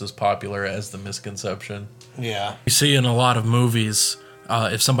almost just as popular as the misconception. Yeah. You see in a lot of movies,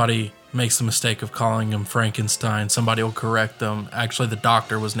 if somebody makes the mistake of calling him Frankenstein, somebody will correct them. Actually, the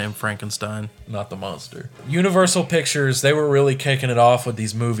doctor was named Frankenstein. Not the monster. Universal Pictures, they were really kicking it off with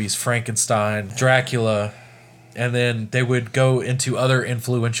these movies, Frankenstein, Dracula, and then they would go into other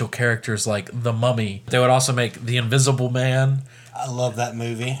influential characters like The Mummy. They would also make The Invisible Man. I love that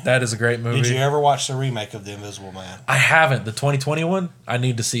movie. That is a great movie. Did you ever watch the remake of The Invisible Man? I haven't. The 2020 one? I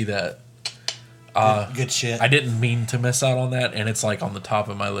need to see that. Good shit. I didn't mean to miss out on that, and it's like on the top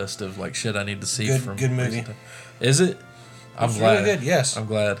of my list of like shit I need to see. Good movie. recent time. Is it? I'm It's glad. really good, yes. I'm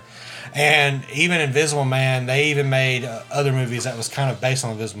glad. And even Invisible Man, they even made other movies that was kind of based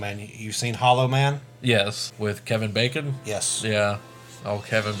on Invisible Man. You've seen Hollow Man? Yes, with Kevin Bacon. Yes. Yeah. Oh,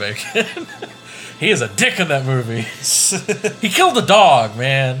 Kevin Bacon. He is a dick in that movie. He killed a dog,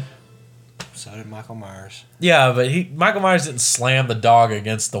 man. So did Michael Myers. Yeah, but Michael Myers didn't slam the dog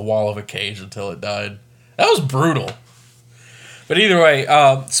against the wall of a cage until it died. That was brutal. But either way,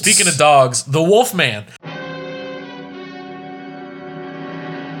 speaking of dogs, the Wolfman.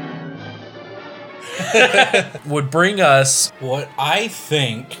 Would bring us What I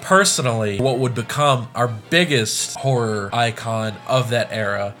think, personally what would become our biggest horror icon of that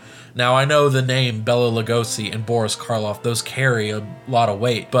era. Now, I know the name Bela Lugosi and Boris Karloff, those carry a lot of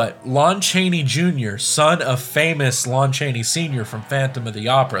weight, but Lon Chaney Jr., son of famous Lon Chaney Sr. from Phantom of the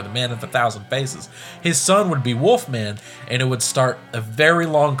Opera, the Man of a Thousand Faces, his son would be Wolfman, and it would start a very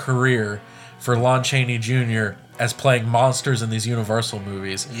long career for Lon Chaney Jr. as playing monsters in these Universal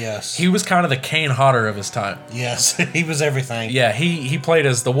movies. Yes. He was kind of the Kane Hodder of his time. Yes, he was everything. Yeah, he played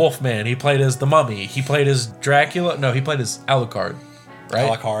as the Wolfman. He played as the Mummy. He played as Dracula. No, he played as Alucard, right?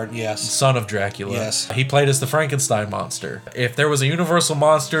 Alucard, yes. Son of Dracula. Yes. He played as the Frankenstein monster. If there was a Universal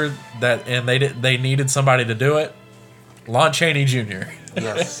monster they needed somebody to do it, Lon Chaney Jr.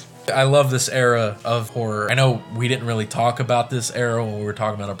 Yes. I love this era of horror. I know we didn't really talk about this era when we were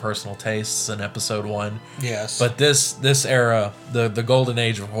talking about our personal tastes in episode 1. Yes. But this era, the golden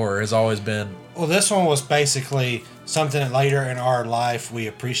age of horror, has always been. Well, this one was basically something that later in our life we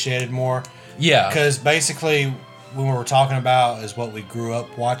appreciated more. Yeah. Because basically, when we were talking about is what we grew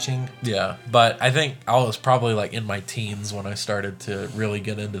up watching. Yeah, but I think I was probably like in my teens when I started to really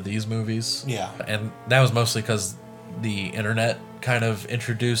get into these movies. Yeah. And that was mostly because the internet kind of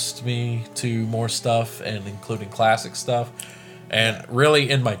introduced me to more stuff, and including classic stuff. And really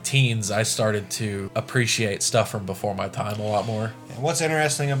in my teens, I started to appreciate stuff from before my time a lot more. And what's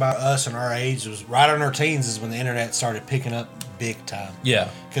interesting about us and our age was right in our teens is when the internet started picking up big time. Yeah.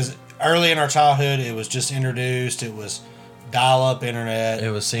 Because early in our childhood, it was just introduced. It was dial-up internet.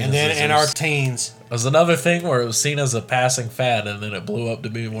 It was seen and as then a- in our teens, It was another thing where it was seen as a passing fad, and then it blew up to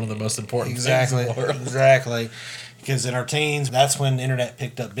be one of the most important exactly, things in the world. exactly. Because in our teens, that's when the internet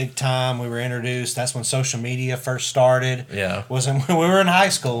picked up big time. We were introduced. That's when social media first started. Yeah. Was when we were in high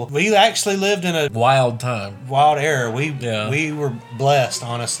school. We actually lived in a Wild time. wild era. We Yeah. were blessed,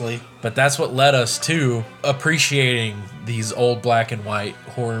 honestly. But that's what led us to appreciating these old black and white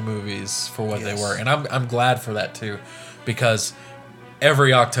horror movies for what they Yes. were. And I'm glad for that too, because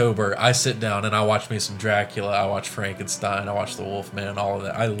every October I sit down and I watch me some Dracula, I watch Frankenstein, I watch The Wolfman, all of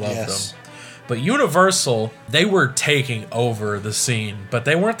that. I love Yes. them. But Universal, they were taking over the scene, but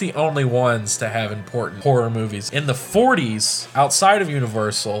they weren't the only ones to have important horror movies. In the 40s, outside of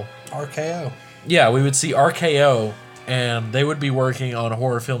Universal, RKO. yeah, we would see RKO, and they would be working on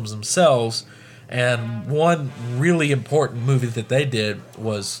horror films themselves. And one really important movie that they did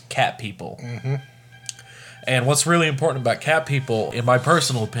was Cat People. Mm-hmm. And what's really important about Cat People, in my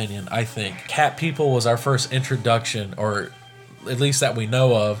personal opinion, I think Cat People was our first introduction, or at least that we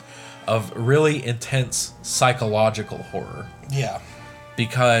know of really intense psychological horror. Yeah.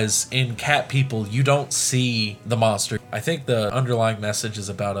 Because in Cat People, you don't see the monster. I think the underlying message is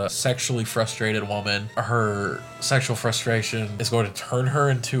about a sexually frustrated woman. Her sexual frustration is going to turn her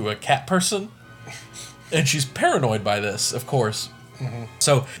into a cat person. And she's paranoid by this, of course. Mm-hmm.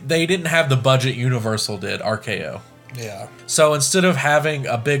 So they didn't have the budget Universal did, RKO. Yeah. So instead of having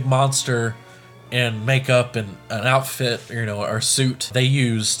a big monster and makeup and an outfit, or suit, they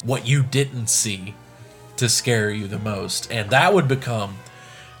used what you didn't see to scare you the most. And that would become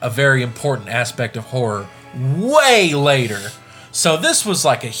a very important aspect of horror way later. So this was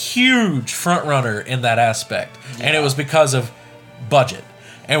like a huge front runner in that aspect. Yeah. And it was because of budget.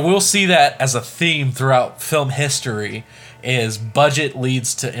 And we'll see that as a theme throughout film history, is budget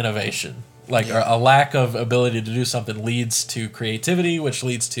leads to innovation. Like a lack of ability to do something leads to creativity, which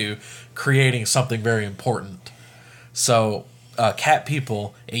leads to creating something very important. So Cat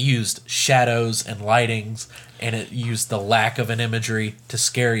People, it used shadows and lightings, and it used the lack of an imagery to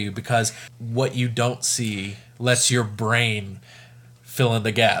scare you, because what you don't see lets your brain fill in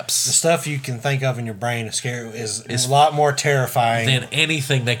the gaps. The stuff you can think of in your brain to scare you is a lot more terrifying than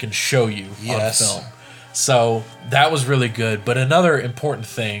anything they can show you on film. So that was really good. But another important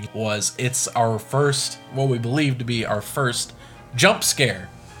thing was it's our first, what we believe to be our first jump scare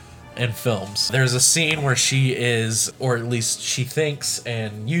in films. There's a scene where she is, or at least she thinks,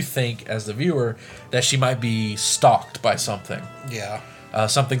 and you think as the viewer, that she might be stalked by something. Yeah.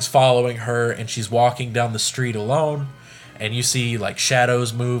 Something's following her, and she's walking down the street alone, and you see like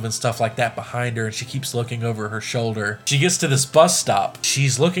shadows move and stuff like that behind her, and she keeps looking over her shoulder. She gets to this bus stop.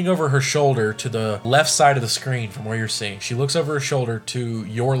 She's looking over her shoulder to the left side of the screen from where you're seeing. She looks over her shoulder to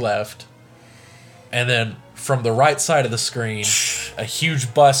your left, and then from the right side of the screen, a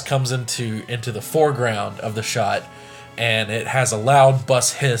huge bus comes into the foreground of the shot, and it has a loud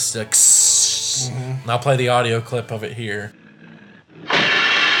bus hiss. Like, and I'll play the audio clip of it here.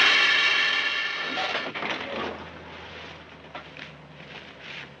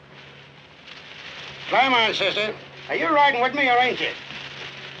 Climb on, sister. Are you riding with me or ain't you?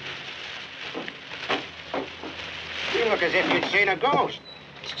 You look as if you'd seen a ghost.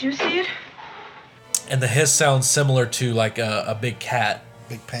 Did you see it? And the hiss sounds similar to like a big cat.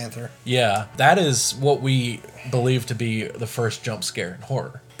 Big panther. Yeah, that is what we believe to be the first jump scare in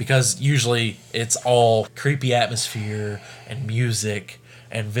horror. Because usually it's all creepy atmosphere and music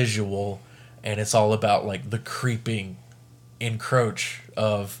and visual, and it's all about like the creeping encroach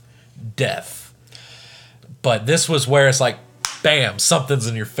of death. But this was where it's like, bam, something's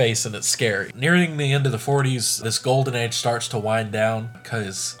in your face and it's scary. Nearing the end of the 40s, this golden age starts to wind down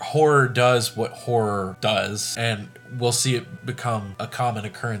because horror does what horror does, and we'll see it become a common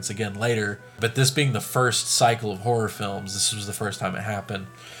occurrence again later. But this being the first cycle of horror films, this was the first time it happened.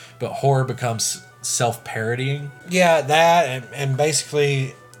 But horror becomes self-parodying. Yeah, that, and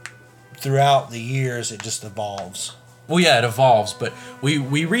basically throughout the years it just evolves. Well, yeah, it evolves, but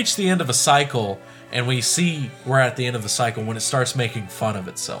we reach the end of a cycle, and we see we're at the end of the cycle when it starts making fun of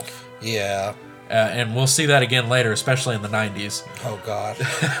itself. Yeah. And we'll see that again later, especially in the 90s. Oh, God.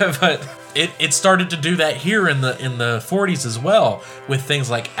 But it started to do that here in the 40s as well, with things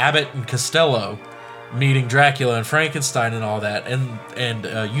like Abbott and Costello meeting Dracula and Frankenstein and all that. And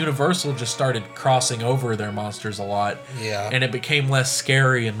Universal just started crossing over their monsters a lot. Yeah. And it became less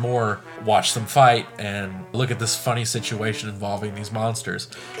scary and more watch them fight and look at this funny situation involving these monsters.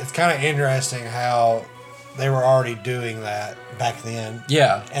 It's kind of interesting how they were already doing that back then.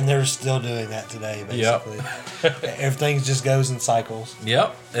 Yeah. And they're still doing that today, basically. Yep. Everything just goes in cycles.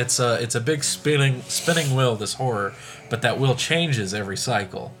 Yep. It's a big spinning wheel, this horror, but that wheel changes every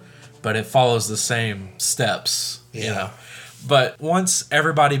cycle. But it follows the same steps, But once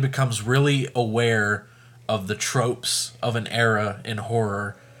everybody becomes really aware of the tropes of an era in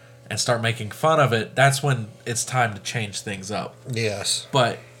horror and start making fun of it, that's when it's time to change things up. Yes.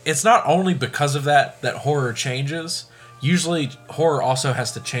 But it's not only because of that horror changes. Usually horror also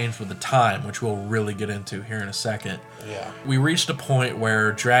has to change with the time, which we'll really get into here in a second. Yeah. We reached a point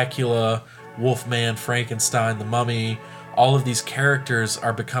where Dracula, Wolfman, Frankenstein, the Mummy, all of these characters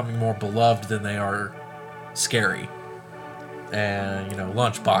are becoming more beloved than they are scary. And,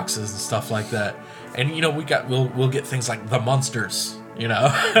 lunchboxes and stuff like that. And, we'll get things like the Munsters,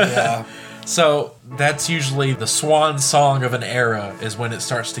 Yeah. So that's usually the swan song of an era, is when it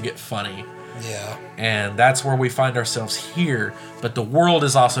starts to get funny. Yeah. And that's where we find ourselves here. But the world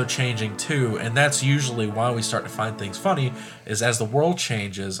is also changing too. And that's usually why we start to find things funny, is as the world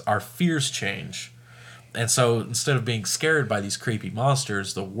changes, our fears change. And so instead of being scared by these creepy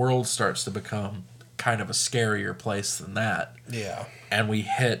monsters, the world starts to become kind of a scarier place than that. Yeah. And we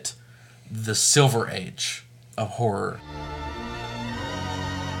hit the Silver Age of horror.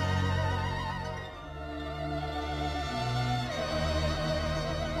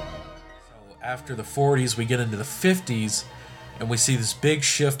 So after the 40s, we get into the 50s, and we see this big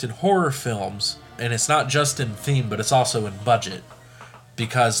shift in horror films. And it's not just in theme, but it's also in budget.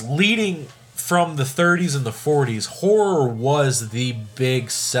 Because leading from the 30s and the 40s, horror was the big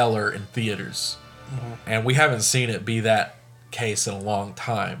seller in theaters. And we haven't seen it be that case in a long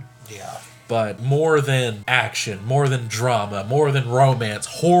time. Yeah. But more than action, more than drama, more than romance,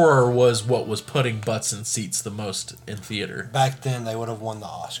 horror was what was putting butts in seats the most in theater. Back then, they would have won the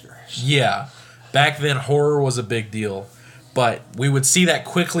Oscars. Yeah. Back then, horror was a big deal. But we would see that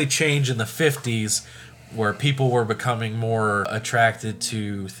quickly change in the 50s, where people were becoming more attracted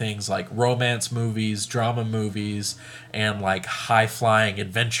to things like romance movies, drama movies, and like high-flying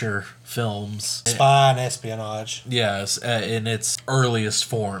adventure films. Spy and espionage. Yes, in its earliest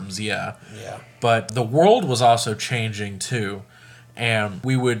forms, yeah. Yeah. But the world was also changing too, and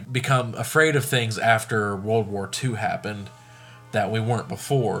we would become afraid of things after World War II happened that we weren't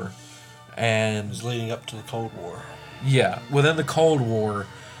before. And It was leading up to the Cold War. yeah, within the Cold War,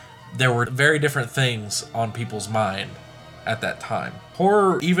 there were very different things on people's mind at that time.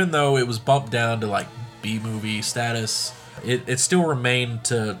 Horror, even though it was bumped down to like B-movie status, it still remained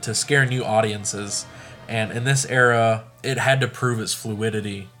to scare new audiences. And in this era, it had to prove its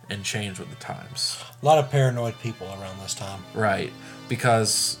fluidity and change with the times. A lot of paranoid people around this time. Right.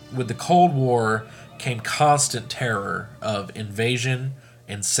 Because with the Cold War came constant terror of invasion,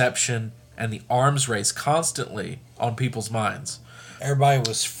 inception, and the arms race constantly on people's minds. Everybody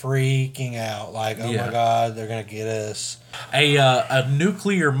was freaking out, like, oh Yeah. my God, they're going to get us. A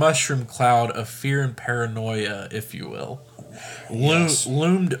nuclear mushroom cloud of fear and paranoia, if you will, Yes.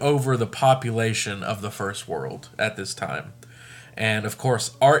 loomed over the population of the First World at this time. And of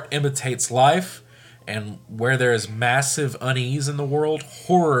course, art imitates life, and where there is massive unease in the world,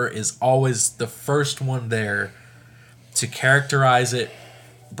 horror is always the first one there to characterize it,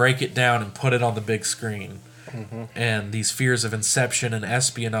 break it down, and put it on the big screen. And these fears of inception and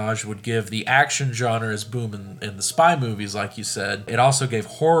espionage would give the action genre its boom in the spy movies, like you said. It also gave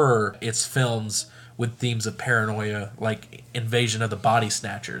horror its films with themes of paranoia, like Invasion of the Body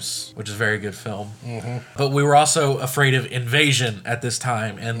Snatchers, which is a very good film. But we were also afraid of invasion at this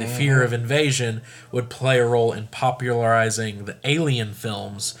time, and the fear of invasion would play a role in popularizing the alien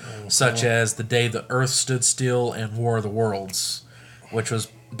films, such as The Day the Earth Stood Still and War of the Worlds, which was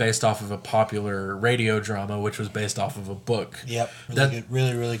based off of a popular radio drama, which was based off of a book. Yep.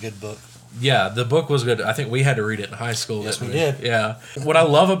 Really good book. Yeah, the book was good. I think we had to read it in high school. Yes, didn't we did. Yeah. What I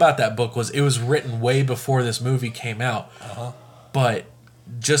love about that book was it was written way before this movie came out. But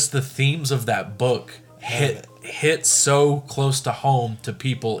just the themes of that book hit so close to home to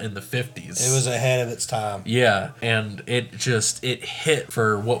people in the 50s. It was ahead of its time. Yeah, and it hit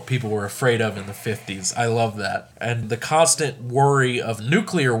for what people were afraid of in the 50s. I love that. And the constant worry of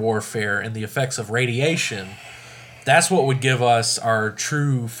nuclear warfare and the effects of radiation, that's what would give us our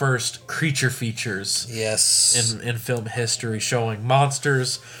true first creature features Yes. in film history, showing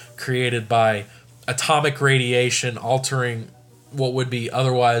monsters created by atomic radiation altering what would be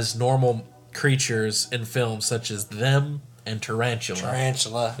otherwise normal creatures in films, such as Them and Tarantula.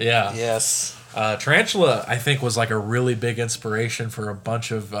 Tarantula. Yeah. Yes. Tarantula, I think, was like a really big inspiration for a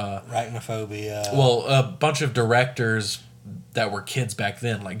bunch of Arachnophobia. a bunch of directors that were kids back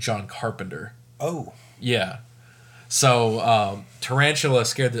then, like John Carpenter. Oh. Yeah. So Tarantula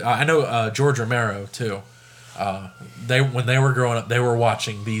scared I know George Romero too. When they were growing up, they were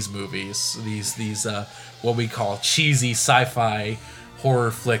watching these movies, these what we call cheesy sci-fi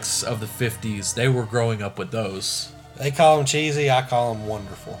horror flicks of the 50s. They were growing up with those. They call them cheesy. I call them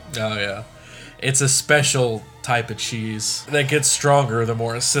wonderful. Oh yeah, it's a special type of cheese that gets stronger the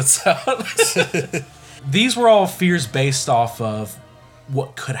more it sits out. These were all fears based off of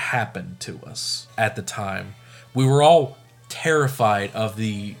what could happen to us at the time. We were all terrified of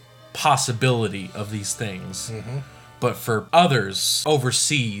the possibility of these things. But for others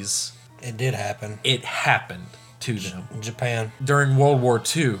overseas, It did happen. it happened to them. In Japan. During World War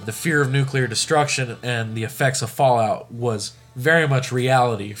II, the fear of nuclear destruction and the effects of fallout was very much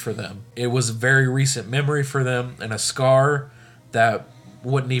reality for them. It was a very recent memory for them and a scar that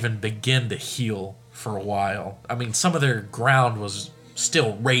wouldn't even begin to heal for a while. I mean, some of their ground was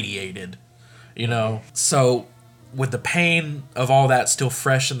still radiated, you know? So, with the pain of all that still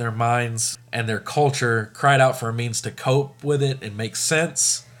fresh in their minds and their culture cried out for a means to cope with it and make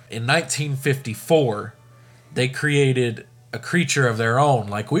sense, in 1954, they created a creature of their own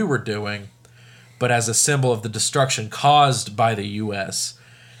like we were doing, but as a symbol of the destruction caused by the U.S.,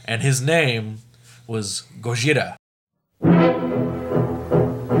 and his name was Gojira.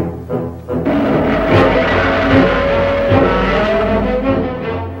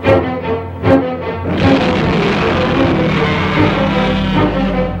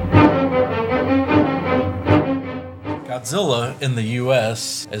 Godzilla in the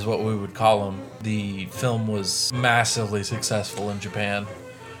US is what we would call him. The film was massively successful in Japan.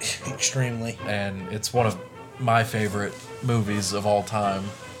 Extremely. And it's one of my favorite movies of all time.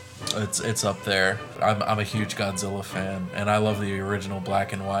 It's up there. I'm a huge Godzilla fan, and I love the original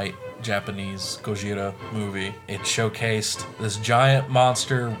black and white Japanese Gojira movie. It showcased this giant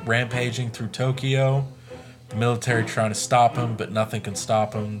monster rampaging through Tokyo, the military trying to stop him, but nothing can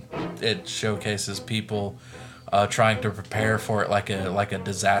stop him. It showcases people trying to prepare for it like a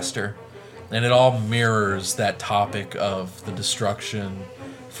disaster, and it all mirrors that topic of the destruction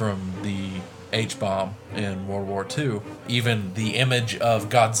from the H-bomb in World War II. Even the image of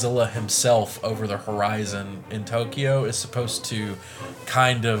Godzilla himself over the horizon in Tokyo is supposed to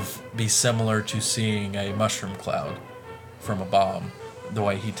kind of be similar to seeing a mushroom cloud from a bomb, the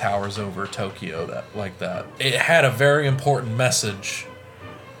way he towers over Tokyo like that. It had a very important message,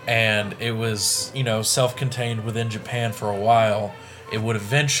 and it was, self-contained within Japan for a while. It would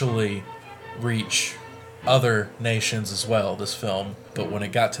eventually reach other nations as well, this film. But when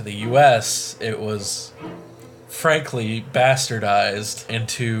it got to the US, it was frankly bastardized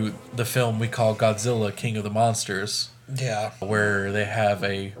into the film we call Godzilla King of the Monsters. Yeah. Where they have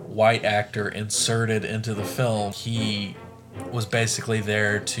a white actor inserted into the film. He was basically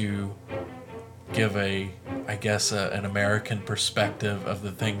there to give an American perspective of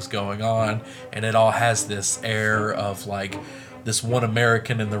the things going on, and it all has this air of like, this one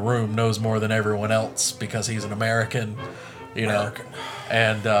American in the room knows more than everyone else because he's an American,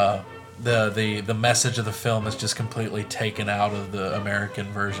 and the message of the film is just completely taken out of the American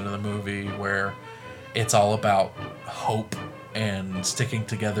version of the movie, where it's all about hope and sticking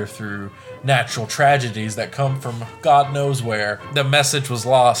together through natural tragedies that come from God knows where. The message was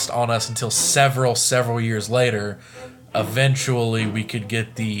lost on us until several years later. Eventually we could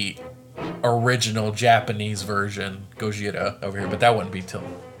get the original Japanese version, Gojira, over here, but that wouldn't be till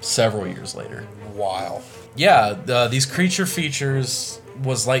several years later. Wow. Yeah, these creature features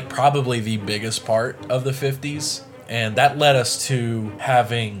was like probably the biggest part of the 50s, and that led us to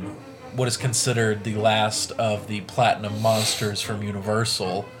having what is considered the last of the platinum monsters from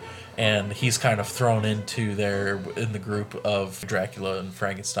Universal, and he's kind of thrown into in the group of Dracula and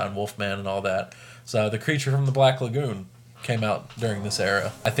Frankenstein, Wolfman, and all that. So the Creature from the Black Lagoon came out during this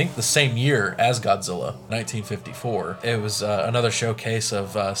era. I think the same year as Godzilla, 1954. It was another showcase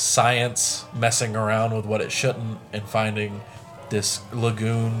of science messing around with what it shouldn't and finding this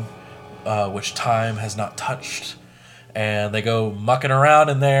lagoon which time has not touched. And they go mucking around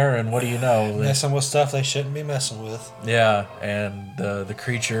in there, and what do you know? Messing with stuff they shouldn't be messing with. Yeah, and the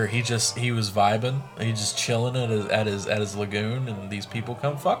creature, he was vibing. He just chilling at his lagoon, and these people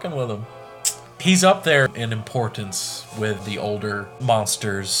come fucking with him. He's up there in importance with the older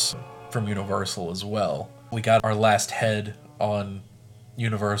monsters from Universal as well. We got our last head on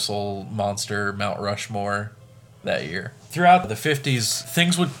Universal monster Mount Rushmore that year. Throughout the 50s,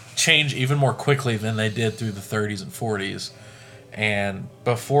 things would change even more quickly than they did through the 30s and 40s. And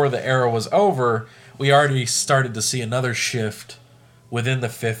before the era was over, we already started to see another shift within the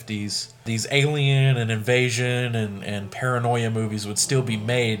 50s. These alien and invasion and paranoia movies would still be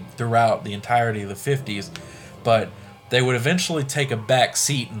made throughout the entirety of the 50s, but they would eventually take a back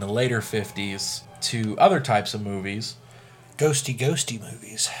seat in the later 50s to other types of movies. Ghosty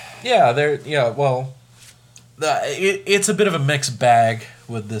movies. It's a bit of a mixed bag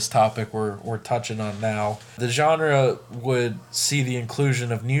with this topic we're touching on now. The genre would see the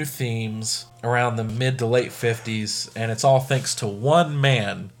inclusion of new themes around the mid to late 50s, and it's all thanks to one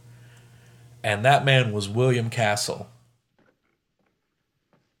man, and that man was William Castle.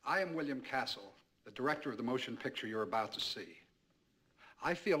 I am William Castle, the director of the motion picture you're about to see.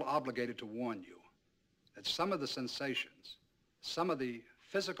 I feel obligated to warn you that some of the sensations, some of the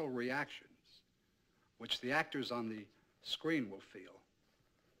physical reactions which the actors on the screen will feel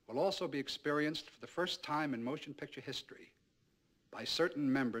will also be experienced for the first time in motion picture history by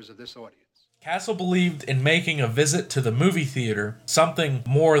certain members of this audience. Castle believed in making a visit to the movie theater something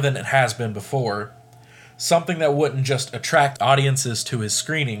more than it has been before, something that wouldn't just attract audiences to his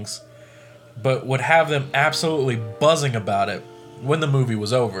screenings, but would have them absolutely buzzing about it when the movie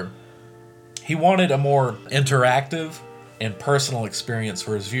was over. He wanted a more interactive and personal experience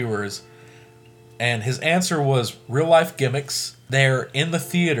for his viewers, and his answer was real-life gimmicks. They're in the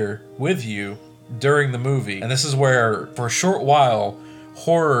theater with you during the movie. And this is where, for a short while,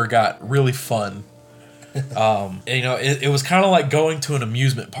 horror got really fun. It was kind of like going to an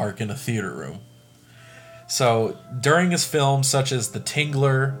amusement park in a theater room. So, during his films, such as The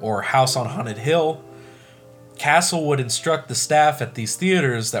Tingler or House on Haunted Hill, Castle would instruct the staff at these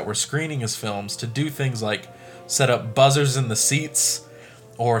theaters that were screening his films to do things like set up buzzers in the seats,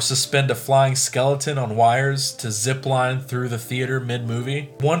 or suspend a flying skeleton on wires to zip line through the theater mid-movie.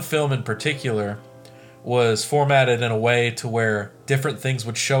 One film in particular was formatted in a way to where different things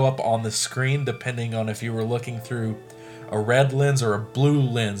would show up on the screen depending on if you were looking through a red lens or a blue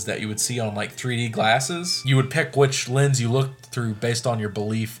lens that you would see on like 3D glasses. You would pick which lens you looked through based on your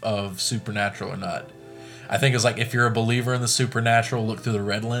belief of supernatural or not. I think it's like if you're a believer in the supernatural, look through the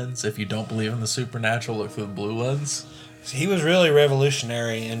red lens. If you don't believe in the supernatural, look through the blue lens. He was really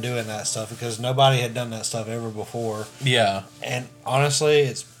revolutionary in doing that stuff because nobody had done that stuff ever before. Yeah. And honestly,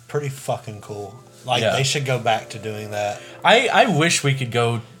 it's pretty fucking cool. Like, they should go back to doing that. I wish we could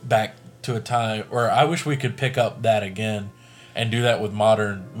go back to a time, or I wish we could pick up that again and do that with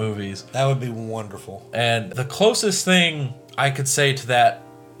modern movies. That would be wonderful. And the closest thing I could say to that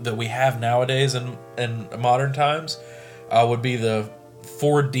we have nowadays in modern times would be the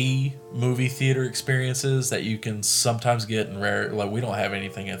 4D movie theater experiences that you can sometimes get in rare. Like, we don't have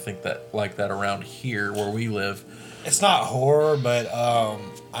anything I think that like that around here where we live. It's not horror, but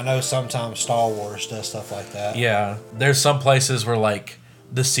I know sometimes Star Wars does stuff like that. Yeah, there's some places where like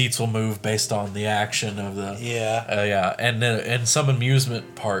the seats will move based on the action of the and then in some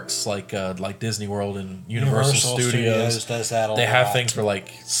amusement parks like Disney World and Universal Studios does that a lot. They have things where like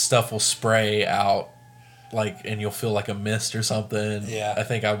stuff will spray out, like, and you'll feel like a mist or something. Yeah. I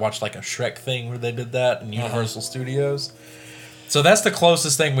think I watched like a Shrek thing where they did that in Universal Studios. So that's the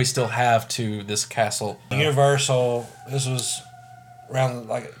closest thing we still have to this castle. Universal, this was around,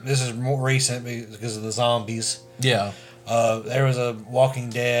 like, this is more recent because of the zombies. Yeah. There was a Walking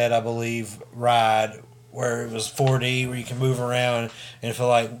Dead, I believe, ride where it was 4D where you can move around and feel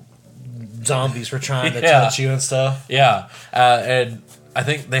like zombies were trying to touch you and stuff. Yeah. And I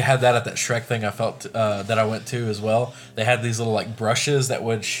think they had that at that Shrek thing I felt that I went to as well. They had these little like brushes that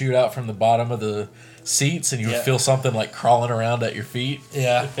would shoot out from the bottom of the seats and you would feel something like crawling around at your feet.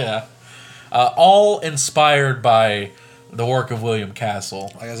 Yeah. Yeah. All inspired by the work of William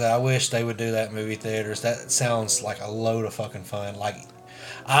Castle. Like I said, I wish they would do that in movie theaters. That sounds like a load of fucking fun. Like,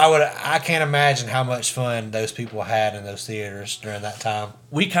 I can't imagine how much fun those people had in those theaters during that time.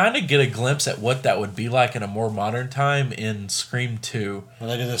 We kind of get a glimpse at what that would be like in a more modern time in Scream 2. When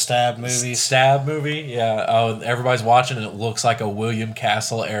they do the stab movies. Stab movie, yeah. Everybody's watching and it looks like a William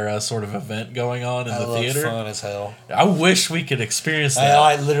Castle era sort of event going on in the theater. Fun as hell. I wish we could experience that. They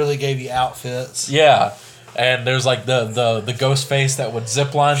like literally gave you outfits. Yeah. And there's like the ghost face that would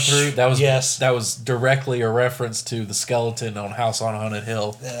zip line through. That was directly a reference to the skeleton on House on Haunted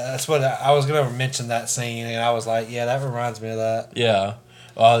Hill. Yeah, that's what I was gonna mention, that scene, and I was like, yeah, that reminds me of that. Yeah.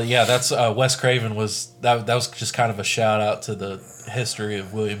 That's Wes Craven was that was just kind of a shout out to the history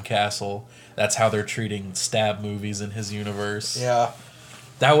of William Castle. That's how they're treating stab movies in his universe. Yeah.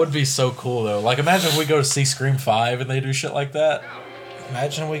 That would be so cool though. Like, imagine if we go to see Scream 5 and they do shit like that.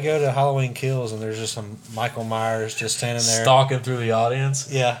 Imagine we go to Halloween Kills and there's just some Michael Myers just standing there stalking through the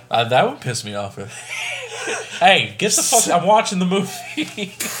audience. Yeah. That would piss me off. Hey, get the fuck! I'm watching the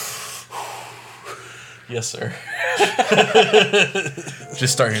movie. Yes, sir.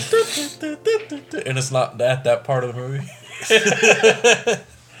 Just starting, and it's not at that part of the movie.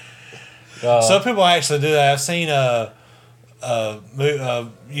 Some people actually do that. I've seen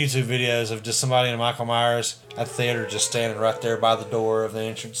YouTube videos of just somebody in Michael Myers at the theater just standing right there by the door of the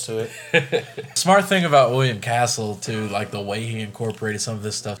entrance to it. Smart thing about William Castle too, like the way he incorporated some of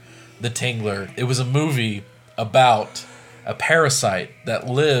this stuff. The Tingler. It was a movie about a parasite that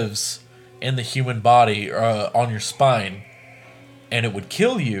lives in the human body on your spine, and it would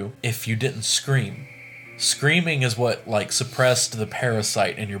kill you if you didn't scream. Screaming is what like suppressed the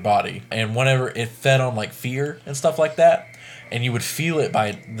parasite in your body, and whenever it fed on like fear and stuff like that, and you would feel it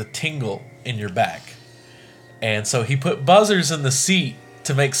by the tingle in your back. And so he put buzzers in the seat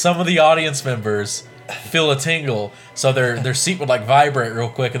to make some of the audience members feel a tingle, so their seat would like vibrate real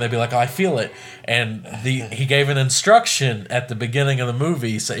quick, and they'd be like, "Oh, I feel it." And he gave an instruction at the beginning of the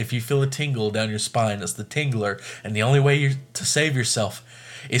movie: so if you feel a tingle down your spine, it's the tingler, and the only way to save yourself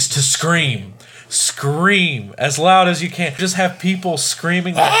is to scream as loud as you can. Just have people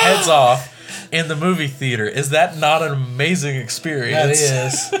screaming their heads off in the movie theater. Is that not an amazing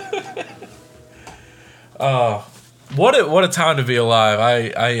experience? That is. What a time to be alive.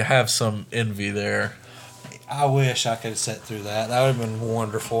 I have some envy there. I wish I could have sat through that. That would have been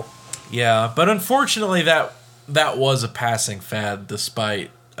wonderful. Yeah, but unfortunately that was a passing fad despite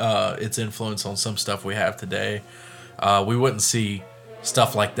its influence on some stuff we have today. We wouldn't see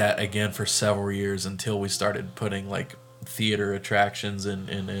stuff like that again for several years until we started putting like theater attractions in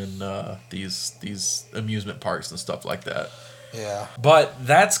these amusement parks and stuff like that. Yeah. But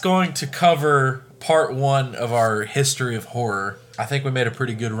that's going to cover part 1 of our history of horror. I think we made a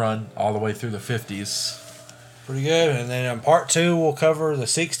pretty good run all the way through the 50s. Pretty good. And then part 2 will cover the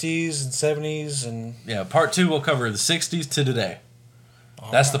 60s and 70s. And yeah, part 2 will cover the 60s to today.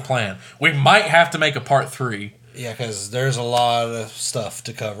 That's the plan. We might have to make a part 3. Yeah, because there's a lot of stuff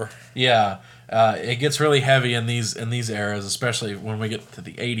to cover. Yeah. It gets really heavy in these eras, especially when we get to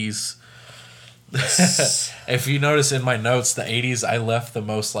the 80s. Yes. If you notice in my notes, the 80s, I left the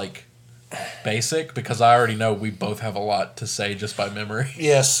most, like, basic, because I already know we both have a lot to say just by memory.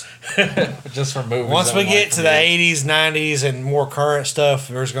 Yes. Just from movies. Once we get to the 80s, 90s, and more current stuff,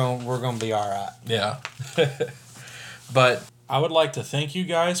 we're gonna be all right. Yeah. But I would like to thank you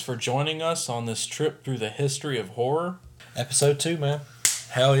guys for joining us on this trip through the history of horror. Episode 2, man.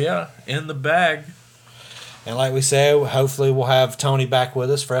 Hell yeah. In the bag. And like we said, hopefully we'll have Tony back with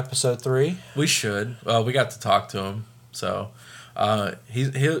us for episode 3. We should. We got to talk to him, so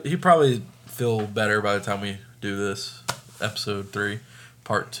he probably feel better by the time we do this episode 3,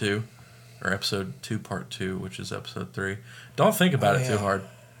 part 2, or episode 2, part 2, which is episode 3. Don't think about it too hard.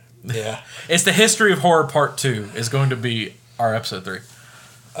 Yeah, it's the history of horror part 2 is going to be our episode 3.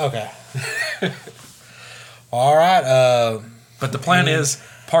 Okay. All right. But the plan is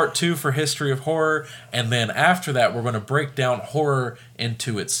part 2 for history of horror, and then after that we're going to break down horror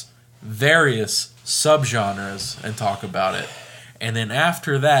into its various subgenres and talk about it. And then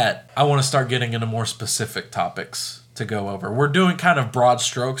after that, I want to start getting into more specific topics to go over. We're doing kind of broad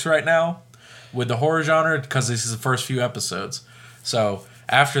strokes right now with the horror genre because this is the first few episodes. So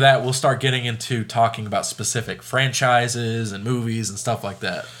after that, we'll start getting into talking about specific franchises and movies and stuff like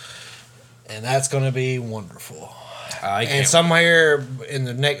that. And that's going to be wonderful. And somewhere in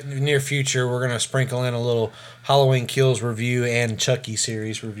the near future, we're going to sprinkle in a little Halloween Kills review and Chucky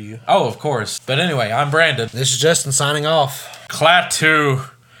series review. Oh, of course. But anyway, I'm Brandon. This is Justin signing off. Klaatu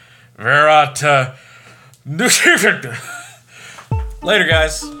Verata. Later,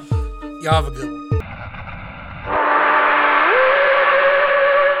 guys. Y'all have a good one.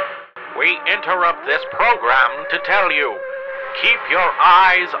 We interrupt this program to tell you, keep your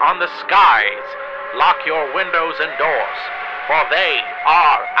eyes on the skies. Lock your windows and doors, for they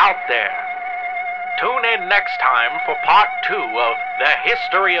are out there. Tune in next time for part 2 of The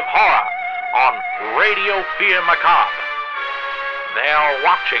History of Horror on Radio Fear Macabre. They're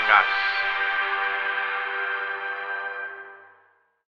watching us.